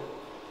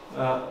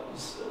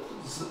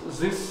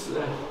this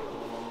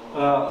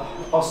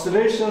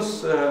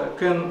oscillations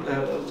can,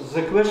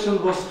 the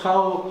question was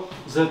how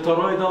the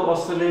toroidal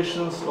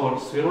oscillations or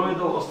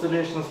spheroidal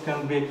oscillations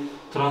can be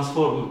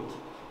transformed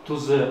to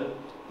the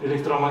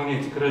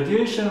electromagnetic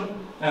radiation,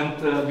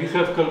 and we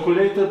have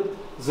calculated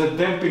the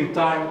damping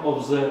time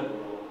of the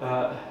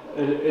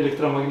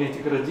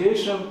electromagnetic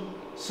radiation.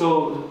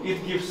 So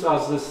it gives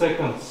us the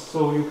seconds.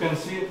 So you can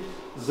see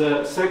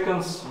the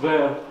seconds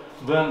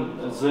when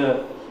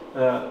the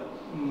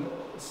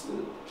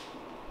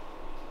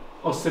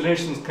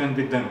oscillations can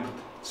be damped.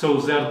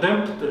 So they are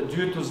damped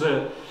due to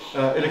the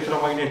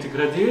electromagnetic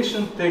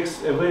radiation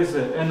takes away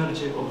the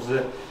energy of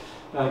the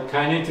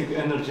kinetic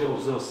energy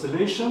of the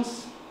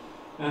oscillations,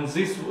 and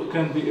this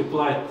can be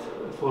applied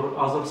for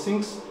other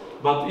things.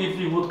 But if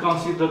we would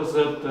consider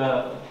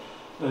that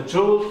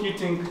Joule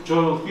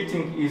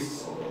heating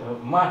is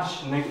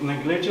much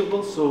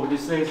negligible, so we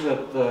say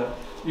that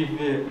if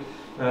we,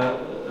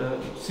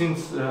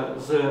 since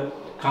the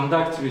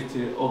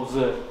conductivity of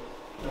the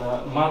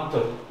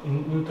matter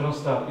in neutron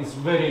star is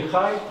very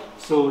high,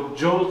 so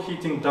Joule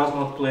heating does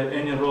not play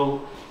any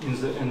role in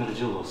the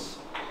energy loss.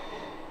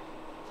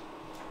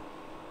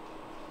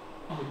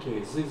 Okay,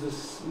 this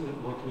is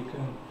what we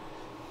can.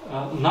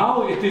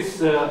 Now it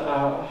is,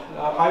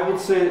 I would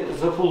say,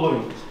 the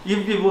following.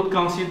 If we would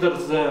consider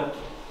the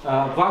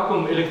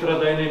vacuum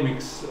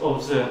electrodynamics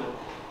of the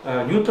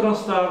neutron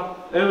star,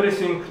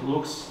 everything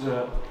looks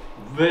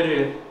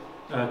very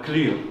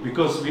clear,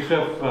 because we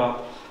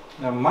have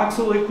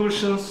Maxwell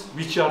equations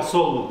which are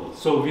solvable.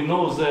 So we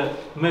know the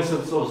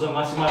methods of the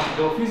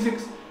mathematical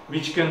physics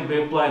which can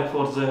be applied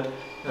for the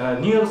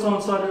near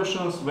zone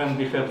solutions when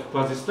we have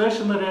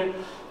quasi-stationary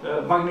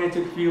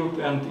magnetic field,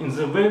 and in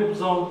the wave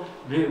zone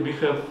we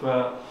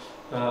have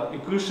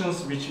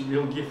equations which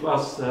will give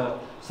us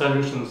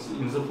solutions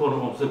in the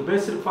form of the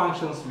Bessel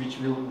functions, which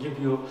will give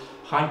you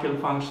Hankel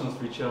functions,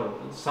 which are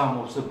some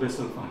of the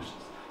Bessel functions.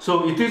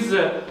 So it is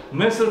the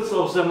methods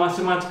of the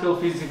mathematical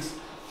physics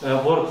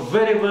work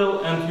very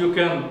well, and you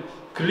can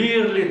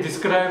clearly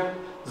describe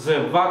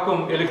the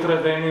vacuum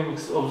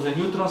electrodynamics of the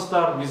neutron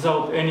star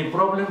without any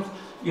problems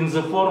in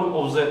the form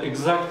of the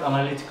exact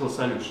analytical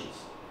solutions.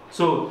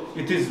 So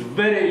it is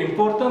very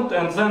important,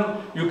 and then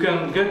you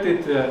can get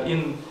it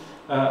in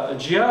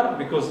GR,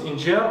 because in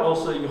GR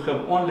also you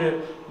have only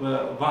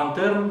one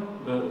term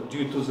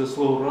due to the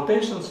slow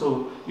rotation,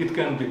 so it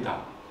can be done.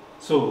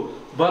 So,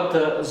 but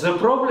the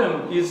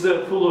problem is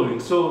the following.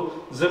 So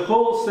the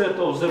whole set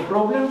of the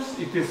problems,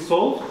 it is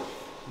solved,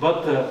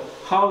 but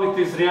how it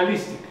is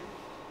realistic?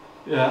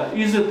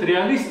 Is it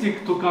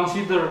realistic to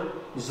consider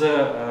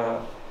the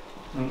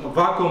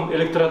vacuum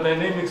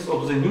electrodynamics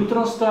of the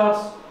neutron stars?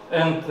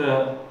 And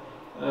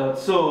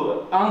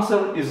so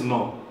answer is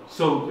no.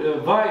 So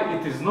why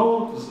it is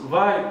no,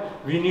 why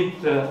we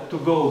need to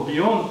go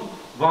beyond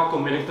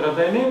vacuum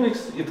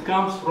electrodynamics? It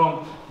comes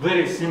from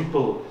very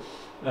simple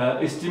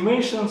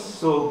estimations.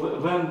 So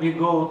when we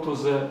go to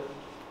the,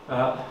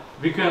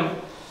 we can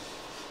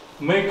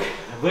make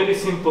very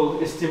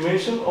simple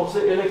estimation of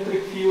the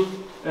electric field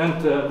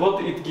and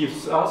what it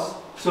gives us.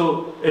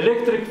 So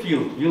electric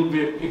field will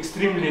be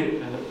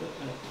extremely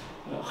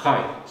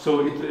high.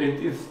 So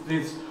it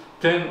is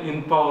 10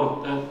 in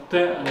power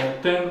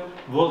 10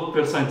 volt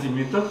per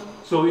centimeter.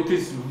 So it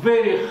is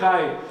very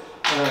high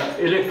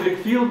electric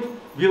field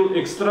will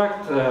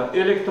extract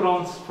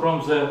electrons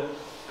from the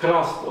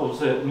crust of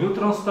the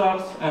neutron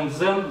stars, and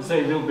then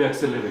they will be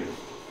accelerated.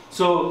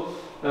 So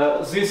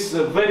this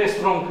very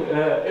strong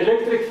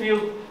electric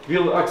field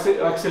will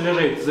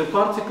accelerate the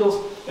particles,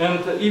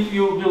 and if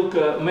you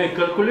will make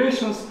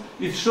calculations,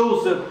 it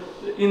shows that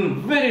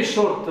in very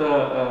short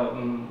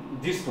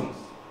distance,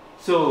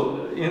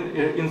 so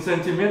in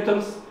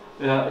centimeters,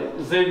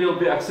 they will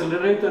be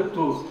accelerated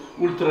to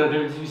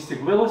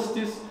ultra-relativistic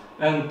velocities,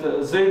 and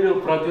they will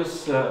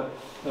produce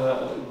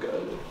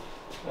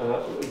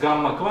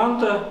gamma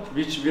quanta,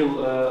 which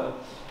will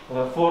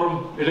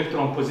form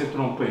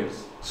electron-positron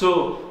pairs.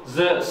 So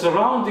the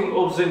surrounding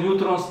of the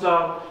neutron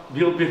star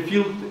will be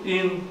filled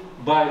in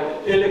by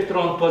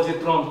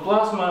electron-positron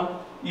plasma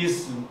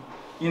is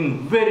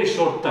in very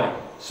short time.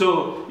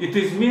 So it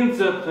is means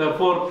that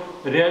for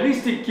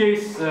realistic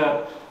case,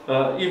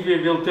 if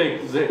we will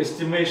take the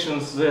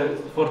estimations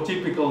for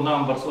typical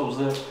numbers of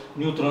the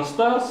neutron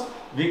stars,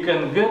 we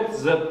can get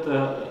that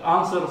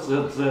answer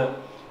that the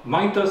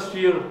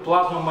magnetosphere,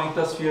 plasma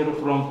magnetosphere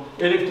from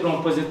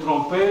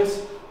electron-positron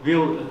pairs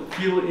will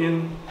fill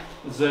in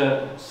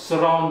the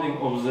surrounding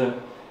of the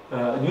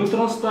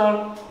neutron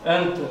star,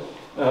 and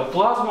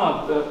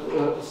plasma,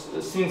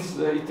 since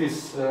it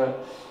is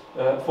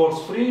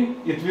force-free,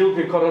 it will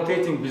be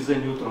correlating with the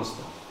neutron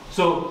star.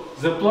 So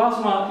the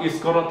plasma is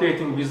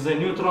correlating with the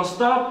neutron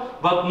star,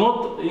 but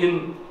not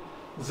in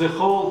the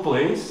whole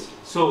place.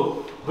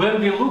 So when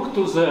we look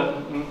to the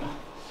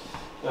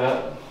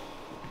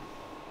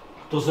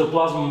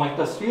plasma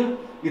magnetosphere,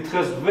 it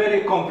has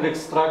very complex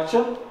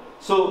structure.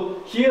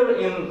 So here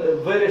in a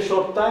very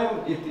short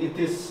time,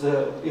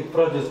 it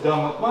produces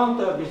gamma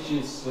quanta, which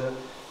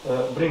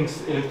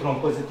brings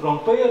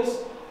electron-positron pairs.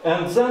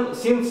 And then,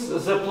 since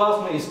the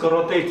plasma is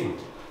rotating,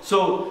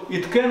 so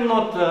it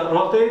cannot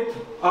rotate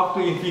up to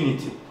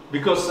infinity,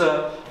 because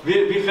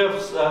we have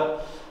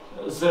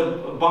the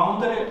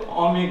boundary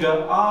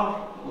omega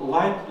r,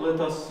 like,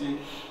 let us see,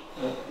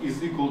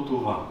 is equal to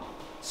 1.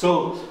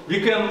 So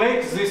we can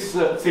make this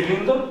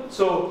cylinder.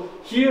 So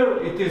here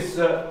it is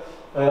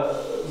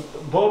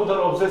border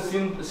of the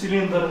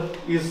cylinder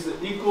is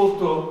equal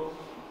to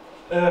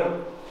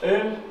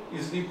RL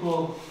is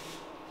equal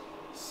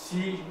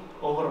C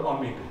over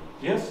omega.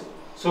 Yes.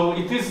 So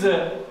it is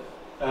the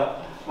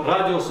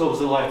radius of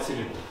the light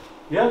cylinder.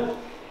 Yeah.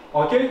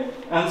 Okay.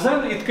 And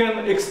then it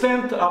can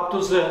extend up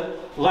to the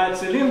light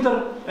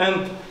cylinder,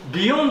 and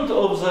beyond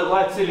of the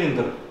light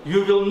cylinder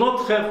you will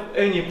not have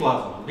any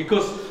plasma,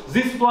 because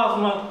this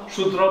plasma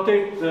should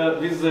rotate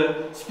with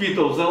the speed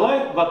of the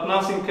light, but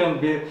nothing can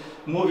be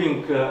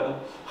moving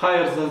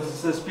higher than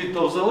the speed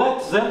of the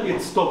light. Then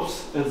it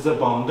stops at the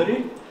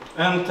boundary,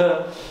 and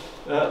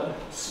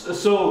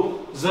so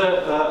the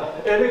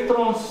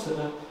electrons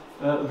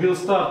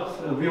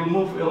will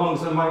move along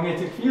the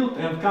magnetic field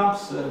and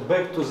comes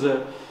back to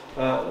the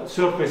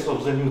surface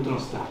of the neutron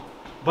star.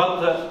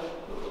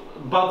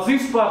 But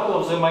this part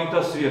of the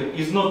magnetosphere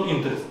is not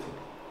interesting.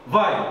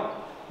 Why?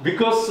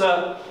 Because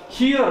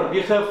here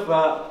we have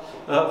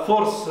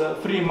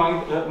force-free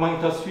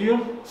magnetosphere.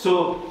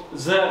 So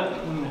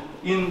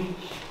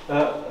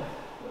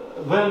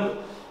when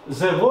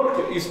the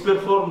work is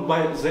performed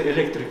by the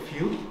electric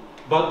field,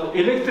 but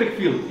electric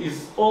field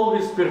is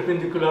always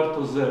perpendicular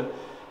to the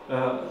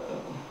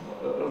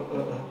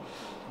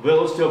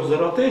velocity of the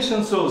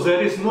rotation. So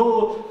there is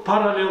no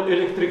parallel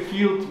electric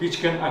field which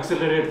can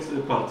accelerate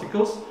the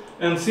particles.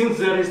 And since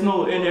there is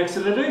no any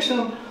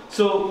acceleration,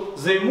 so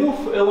they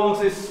move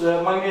along these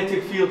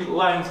magnetic field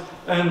lines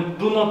and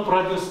do not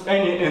produce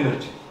any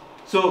energy.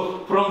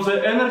 So from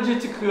the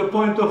energetic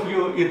point of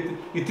view,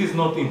 it is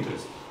not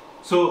interesting.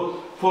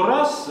 So for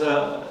us,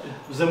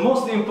 the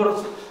most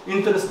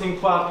interesting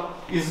part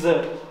is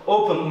the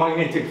open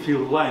magnetic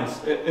field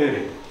lines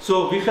area.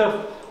 So we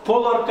have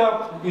polar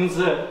cap in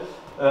the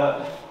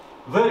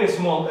very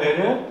small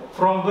area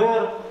from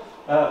where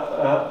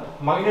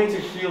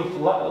magnetic field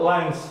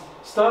lines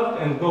start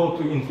and go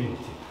to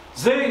infinity.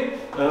 They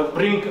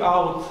bring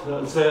out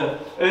the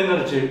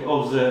energy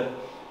of the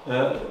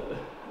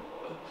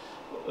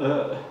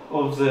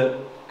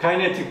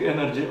kinetic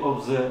energy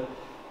of the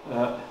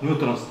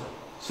neutron star.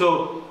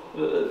 So,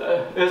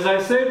 as I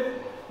said,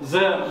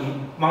 the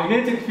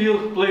magnetic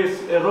field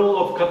plays a role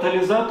of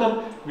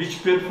catalysator,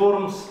 which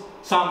performs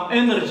some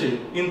energy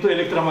into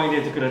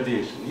electromagnetic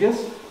radiation.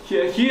 Yes,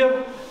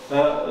 here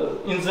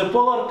in the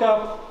polar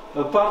cap,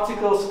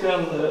 particles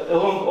can,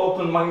 along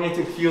open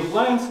magnetic field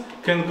lines,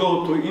 can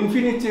go to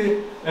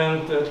infinity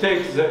and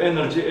take the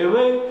energy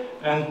away,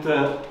 and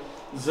the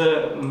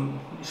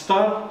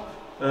star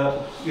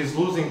is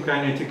losing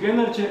kinetic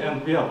energy,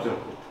 and we observe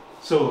it.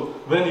 So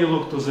when you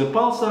look to the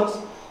pulsars,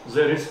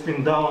 there is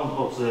spin down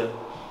of the,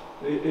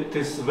 it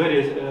is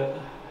very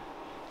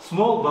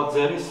small, but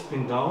there is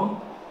spin down.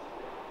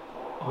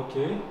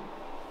 Okay.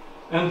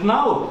 And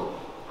now,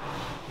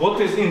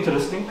 what is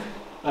interesting,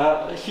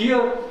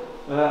 here,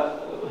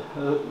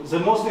 the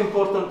most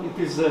important, it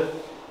is the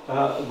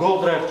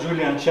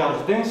Goldreich-Julian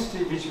charge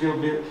density, which will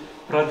be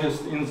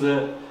produced in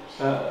the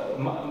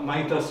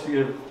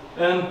magnetosphere.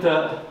 And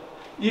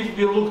if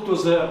we look to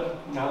the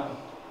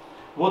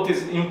what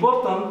is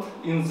important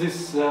in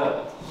this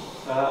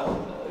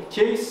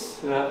case,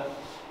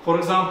 for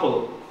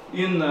example,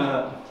 in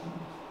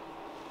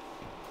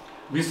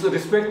with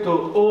respect to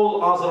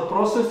all other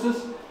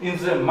processes in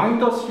the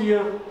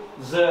magnetosphere,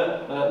 the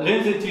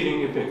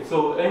Lenz-Thirring effect,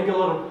 so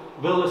angular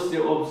velocity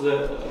of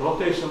the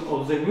rotation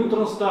of the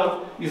neutron star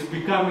is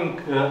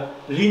becoming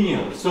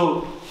linear.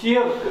 So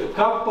here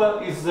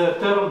kappa is the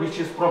term which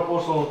is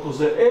proportional to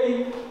the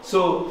A,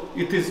 so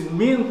it is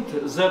meant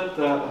that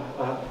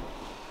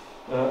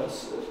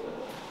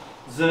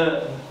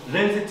the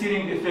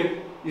Lenz-Thirring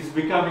effect is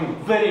becoming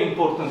very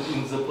important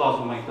in the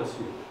plasma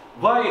magnetosphere.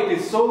 Why it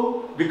is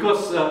so?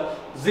 Because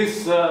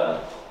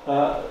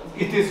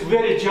it is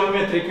very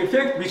geometric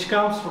effect, which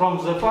comes from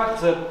the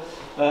fact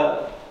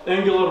that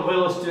angular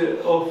velocity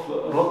of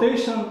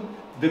rotation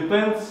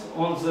depends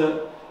on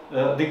the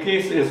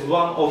decay as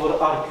 1 over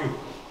r cubed.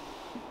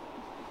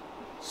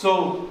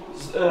 So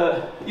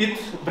it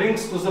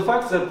brings to the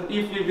fact that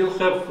if we will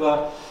have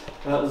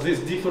this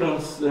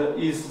difference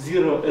is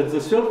 0 at the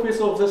surface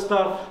of the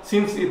star,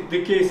 since it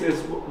decays as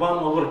 1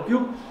 over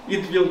cube,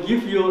 it will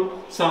give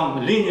you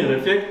some linear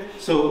effect.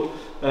 So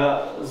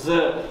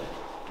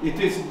it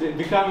is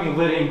becoming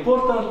very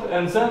important,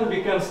 and then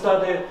we can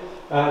study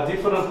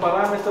different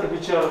parameters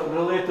which are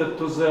related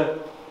to the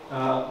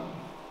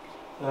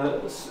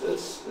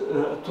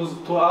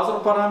to other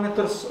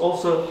parameters.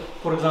 Also,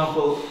 for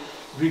example,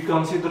 we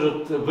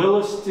considered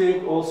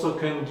velocity also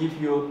can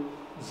give you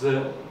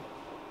the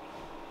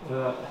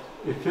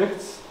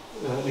effects,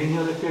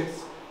 linear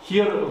effects.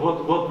 Here,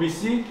 what we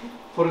see,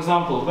 for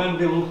example, when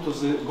we look to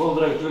the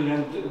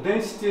Goldreich-Julian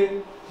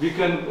density, we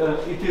can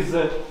it is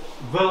a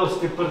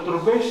velocity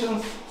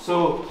perturbations.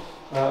 So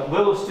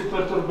velocity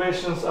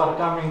perturbations are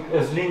coming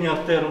as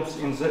linear terms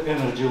in the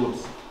energy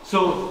loss.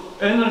 So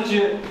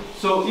energy.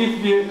 So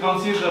if we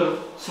consider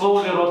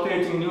slowly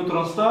rotating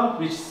neutron star,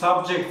 which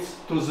subjects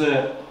to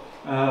the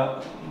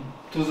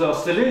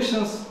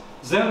oscillations,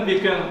 then we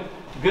can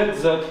get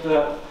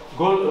that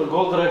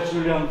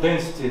Goldreich-Julian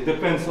density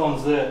depends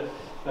on the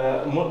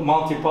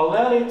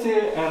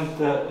multipolarity, and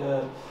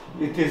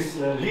it is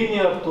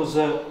linear to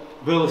the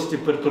velocity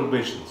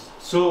perturbations.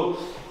 So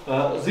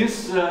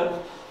these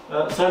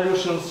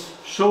solutions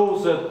show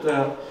that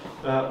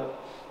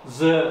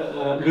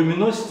the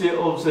luminosity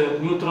of the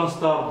neutron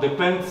star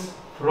depends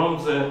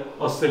from the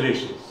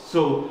oscillations.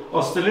 So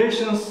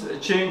oscillations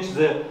change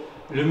the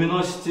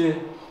luminosity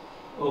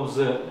of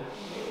the,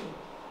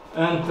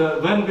 and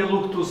when we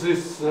look to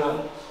these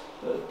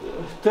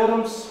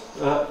terms,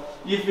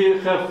 if we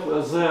have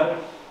the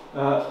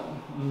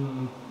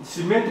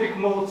symmetric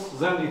modes,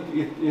 then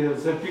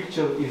the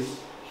picture is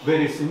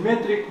very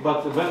symmetric,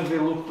 but when we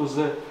look to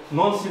the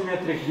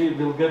non-symmetric, we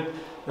will get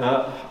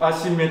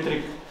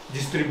asymmetric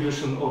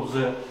distribution of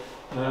the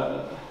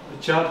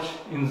charge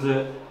in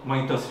the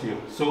magnetosphere.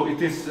 So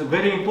it is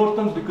very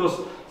important because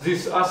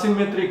this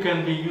asymmetry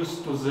can be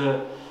used to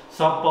the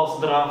subpulse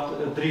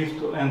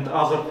drift and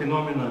other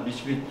phenomena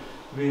which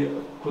we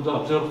could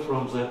observe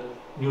from the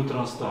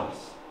neutron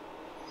stars.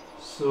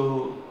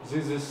 So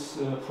this is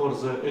for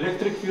the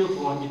electric field.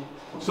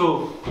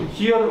 So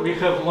here we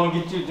have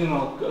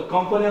longitudinal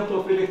component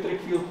of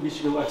electric field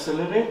which will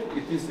accelerate.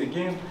 It is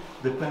again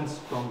depends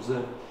from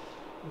the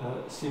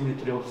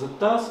symmetry of the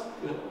task,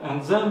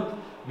 and then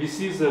we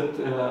see that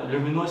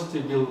luminosity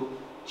will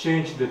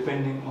change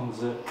depending on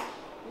the.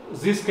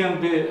 This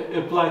can be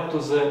applied to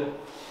the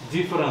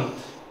different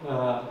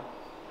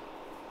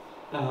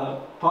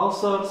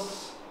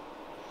pulsars.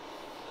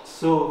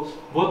 So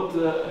what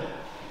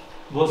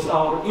was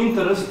our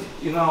interest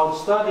in our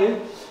study?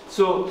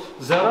 So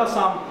there are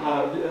some,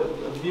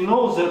 we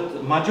know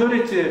that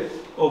majority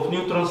of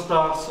neutron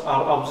stars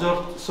are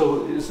observed,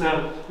 so there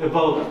are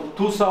about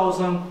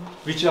 2,000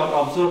 which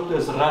are observed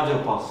as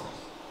radio pulsars.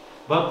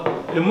 But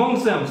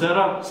among them there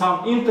are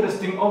some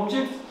interesting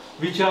objects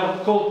which are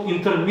called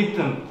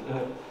intermittent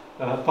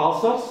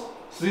pulsars.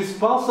 These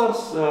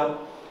pulsars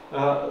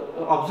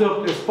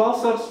observed as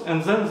pulsars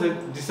and then they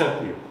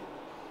disappear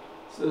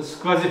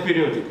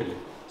quasi-periodically.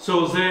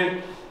 So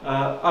they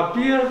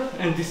appear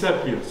and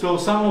disappear. So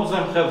some of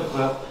them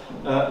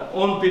have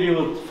on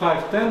period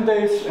 5-10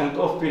 days and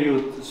off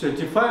period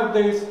 35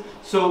 days.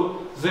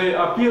 So they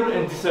appear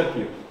and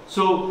disappear.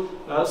 So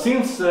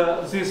since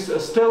these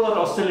stellar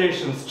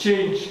oscillations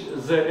change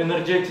the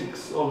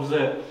energetics of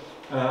the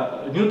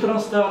neutron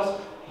stars,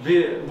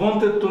 we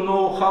wanted to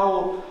know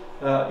how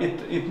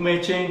it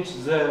may change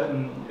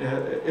the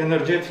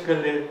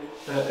energetically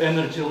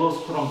energy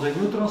loss from the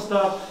neutron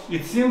star.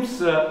 It seems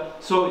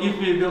so if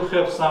we will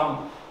have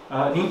some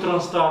neutron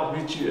star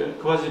which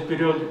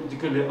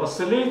quasi-periodically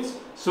oscillates,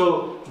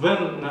 so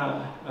when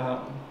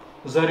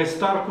there is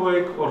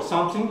starquake or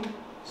something,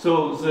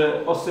 so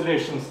the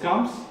oscillations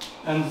comes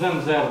and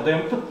then they are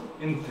dampened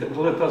in,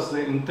 let us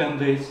say, in 10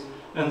 days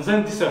and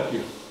then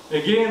disappear.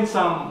 Again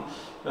some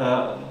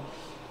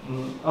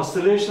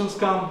oscillations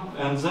come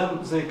and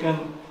then they can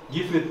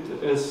give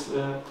it as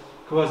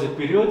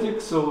quasi-periodic.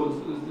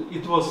 So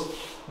it was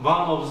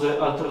one of the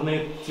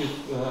alternative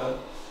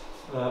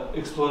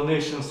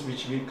explanations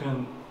which we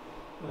can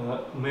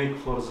make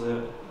for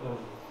the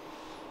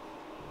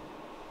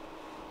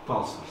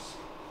pulsars.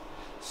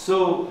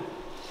 So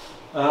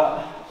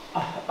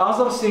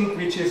other thing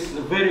which is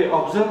very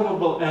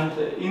observable and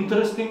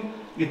interesting,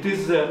 it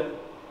is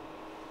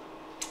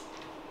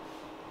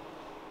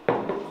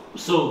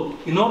so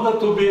in order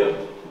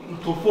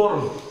to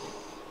form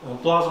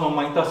plasma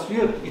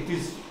magnetosphere, it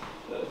is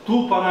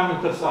two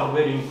parameters are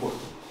very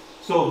important.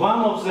 So one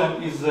of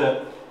them is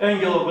the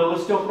angular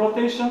velocity of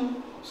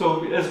rotation.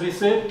 So as we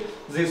said,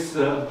 this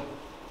rho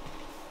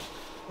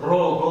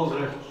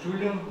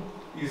Goldreich-Julian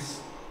is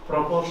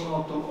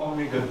proportional to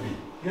omega b.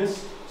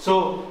 Yes.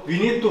 So we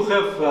need to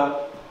have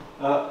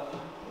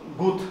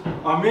good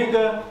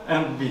omega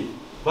and b.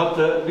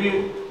 But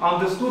we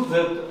understood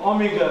that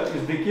omega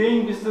is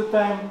decaying with the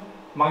time,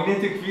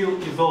 magnetic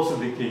field is also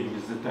decaying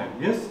with the time.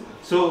 Yes.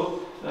 So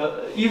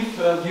if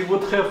we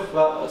would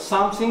have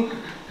something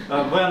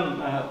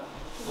when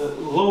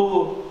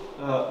low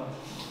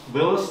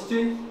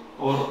velocity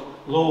or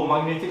low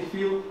magnetic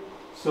field,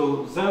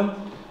 so then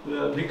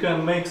we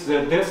can make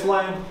the dash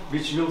line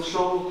which will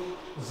show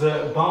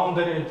the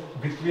boundary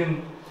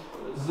between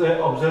the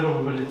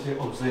observability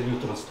of the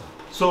neutron star.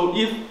 So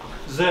if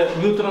the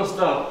neutron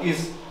star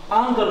is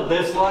under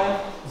this line,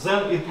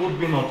 then it would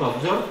be not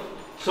observed.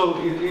 So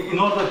in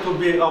order to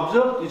be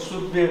observed, it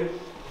should be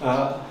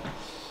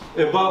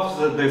above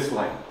the dash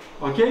line.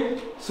 Okay?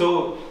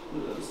 So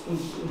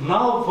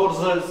now for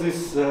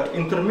this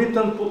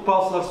intermittent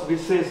pulsars, we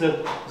say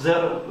that they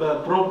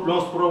are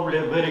most probably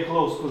very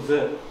close to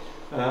the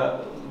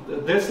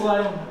dash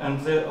line,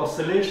 and the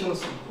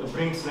oscillations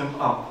brings them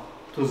up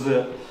to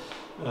the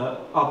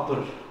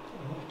upper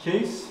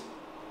case.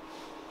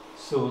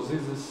 So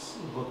this is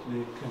what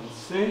we can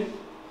say.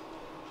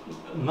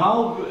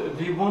 Now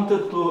we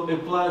wanted to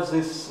apply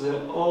this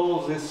all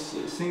these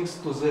things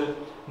to the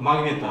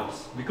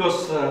magnetars,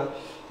 because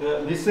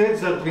we said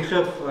that we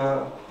have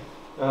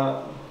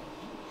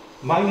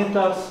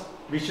magnetars,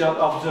 which are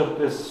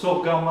observed as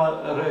soft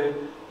gamma ray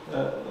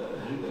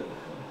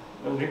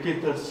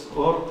repeaters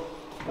or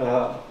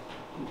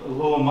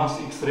low mass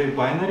X-ray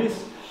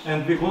binaries,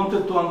 and we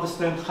wanted to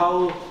understand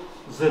how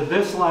the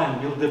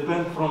baseline will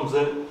depend from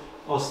the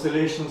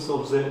oscillations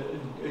of the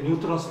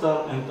neutron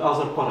star and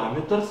other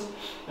parameters.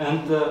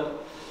 And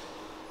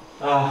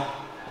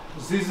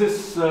this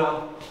is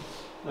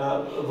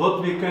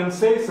what we can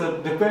say is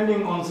that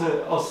depending on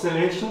the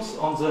oscillations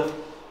on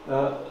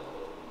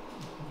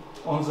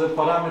the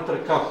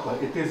parameter kappa,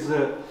 it is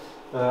the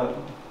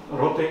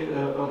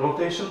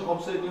rotation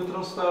of the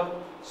neutron star.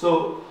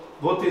 So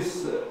what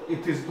is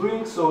it is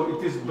doing? So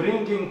it is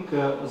bringing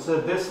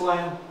the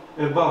baseline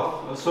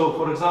above. So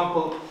for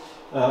example,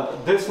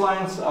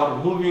 baselines are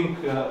moving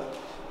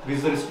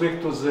with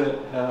respect to the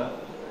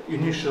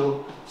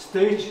initial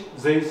stage.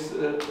 They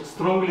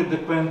strongly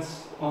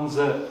depends on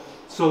the,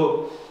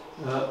 so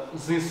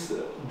this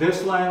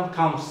baseline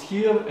comes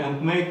here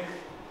and make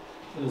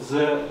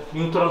the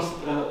neutrons,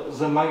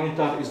 the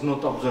magnetar is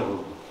not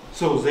observable.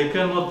 So they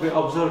cannot be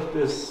observed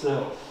as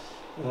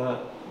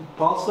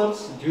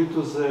pulsars due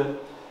to the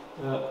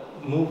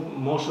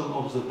motion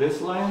of the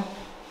baseline.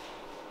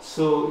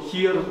 So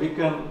here we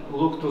can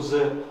look to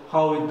the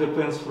how it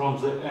depends from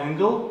the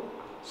angle.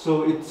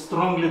 So it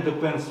strongly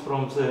depends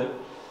from the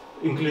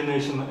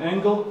inclination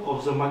angle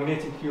of the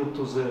magnetic field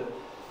to the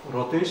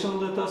rotation,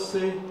 let us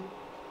say,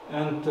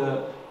 and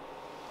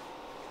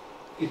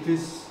it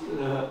is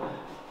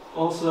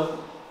also,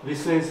 we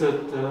say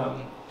that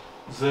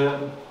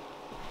the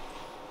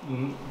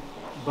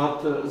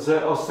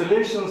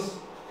oscillations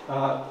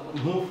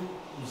move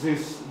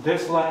these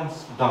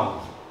baselines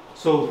down.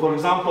 So for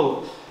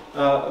example,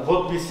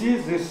 what we see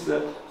is this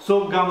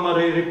soft gamma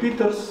ray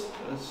repeaters.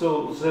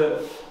 So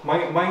the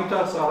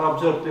magnetars are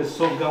observed as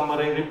soft gamma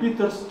ray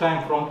repeaters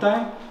time from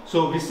time.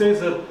 So we say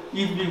that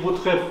if we would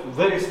have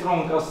very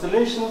strong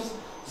oscillations,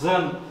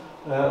 then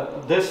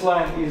this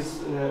line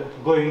is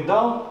going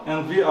down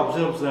and we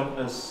observe them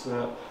as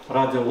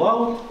radio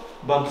loud,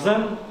 but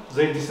then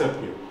they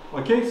disappear.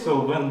 Okay,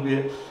 so when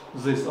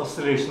these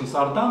oscillations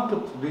are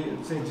damped,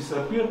 they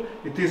disappear.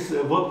 It is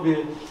what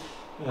we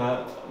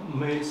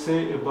may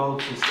say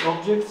about these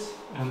objects.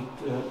 And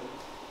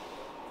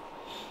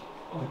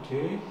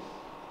okay,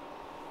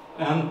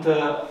 and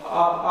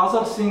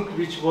other thing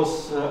which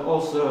was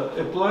also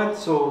applied,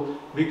 so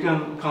we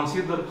can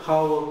consider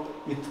how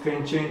it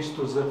can change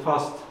to the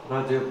fast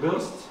radio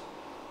bursts.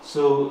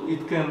 So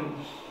it can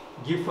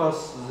give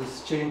us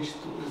this change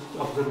to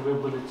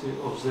observability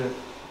of the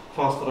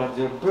fast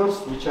radio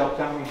bursts which are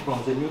coming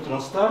from the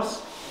neutron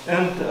stars.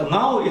 And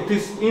now it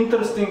is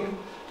interesting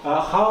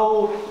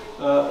how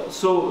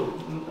so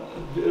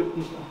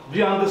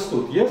we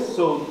understood, yes,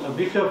 so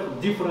we have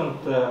different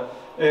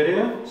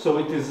area, so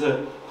it is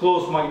a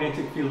closed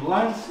magnetic field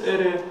lines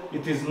area.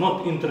 It is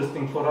not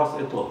interesting for us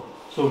at all,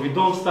 so we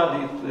don't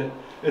study it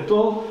at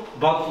all.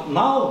 But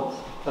now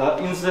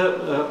in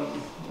the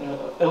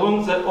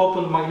along the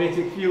open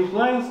magnetic field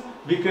lines,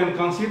 we can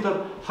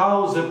consider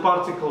how the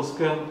particles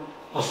can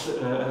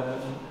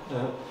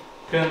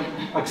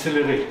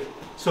accelerate.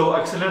 So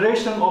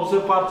acceleration of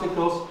the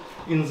particles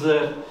in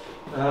the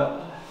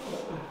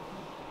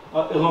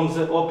along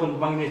the open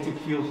magnetic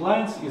field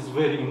lines is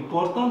very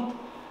important.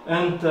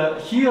 And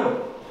here,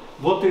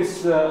 what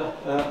is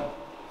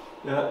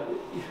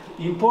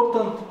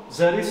important,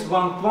 there is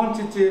one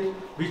quantity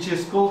which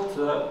is called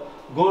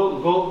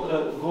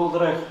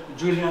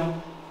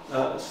Goldreich-Julian.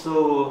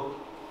 So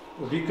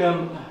we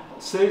can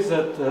say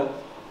that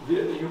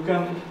you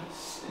can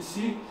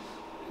see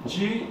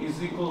G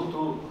is equal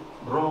to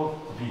rho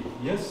V,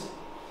 yes?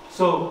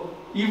 So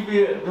if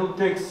we will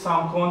take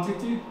some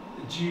quantity,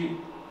 G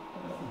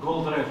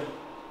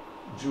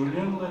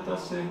Goldreich-Julian, let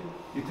us say,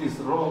 it is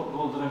rho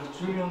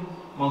Goldreich-Julian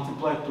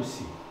multiplied to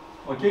C.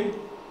 Okay?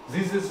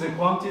 This is the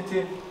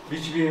quantity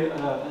which we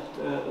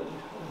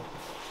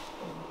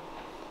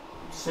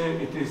say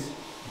it is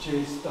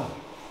J star.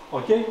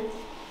 Okay?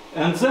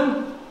 And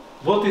then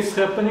what is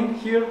happening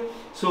here?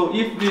 So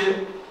if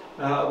we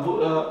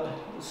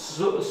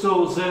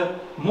so the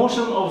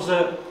motion of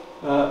the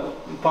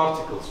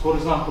particles, for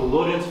example,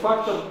 Lorentz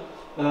factor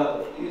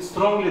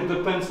strongly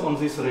depends on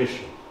this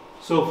ratio.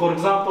 So for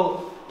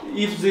example,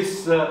 if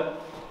this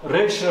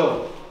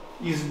ratio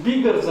is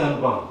bigger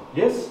than 1,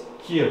 yes,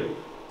 here,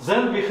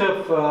 then we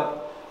have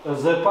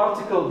the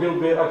particle will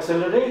be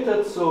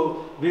accelerated,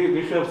 so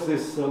we have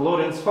this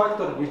Lorentz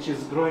factor which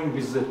is growing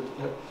with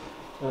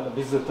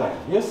the time,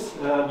 yes,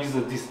 with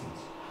the distance.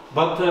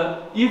 But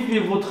if we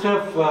would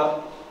have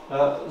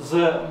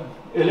the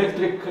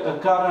electric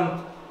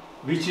current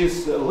which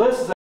is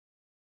less than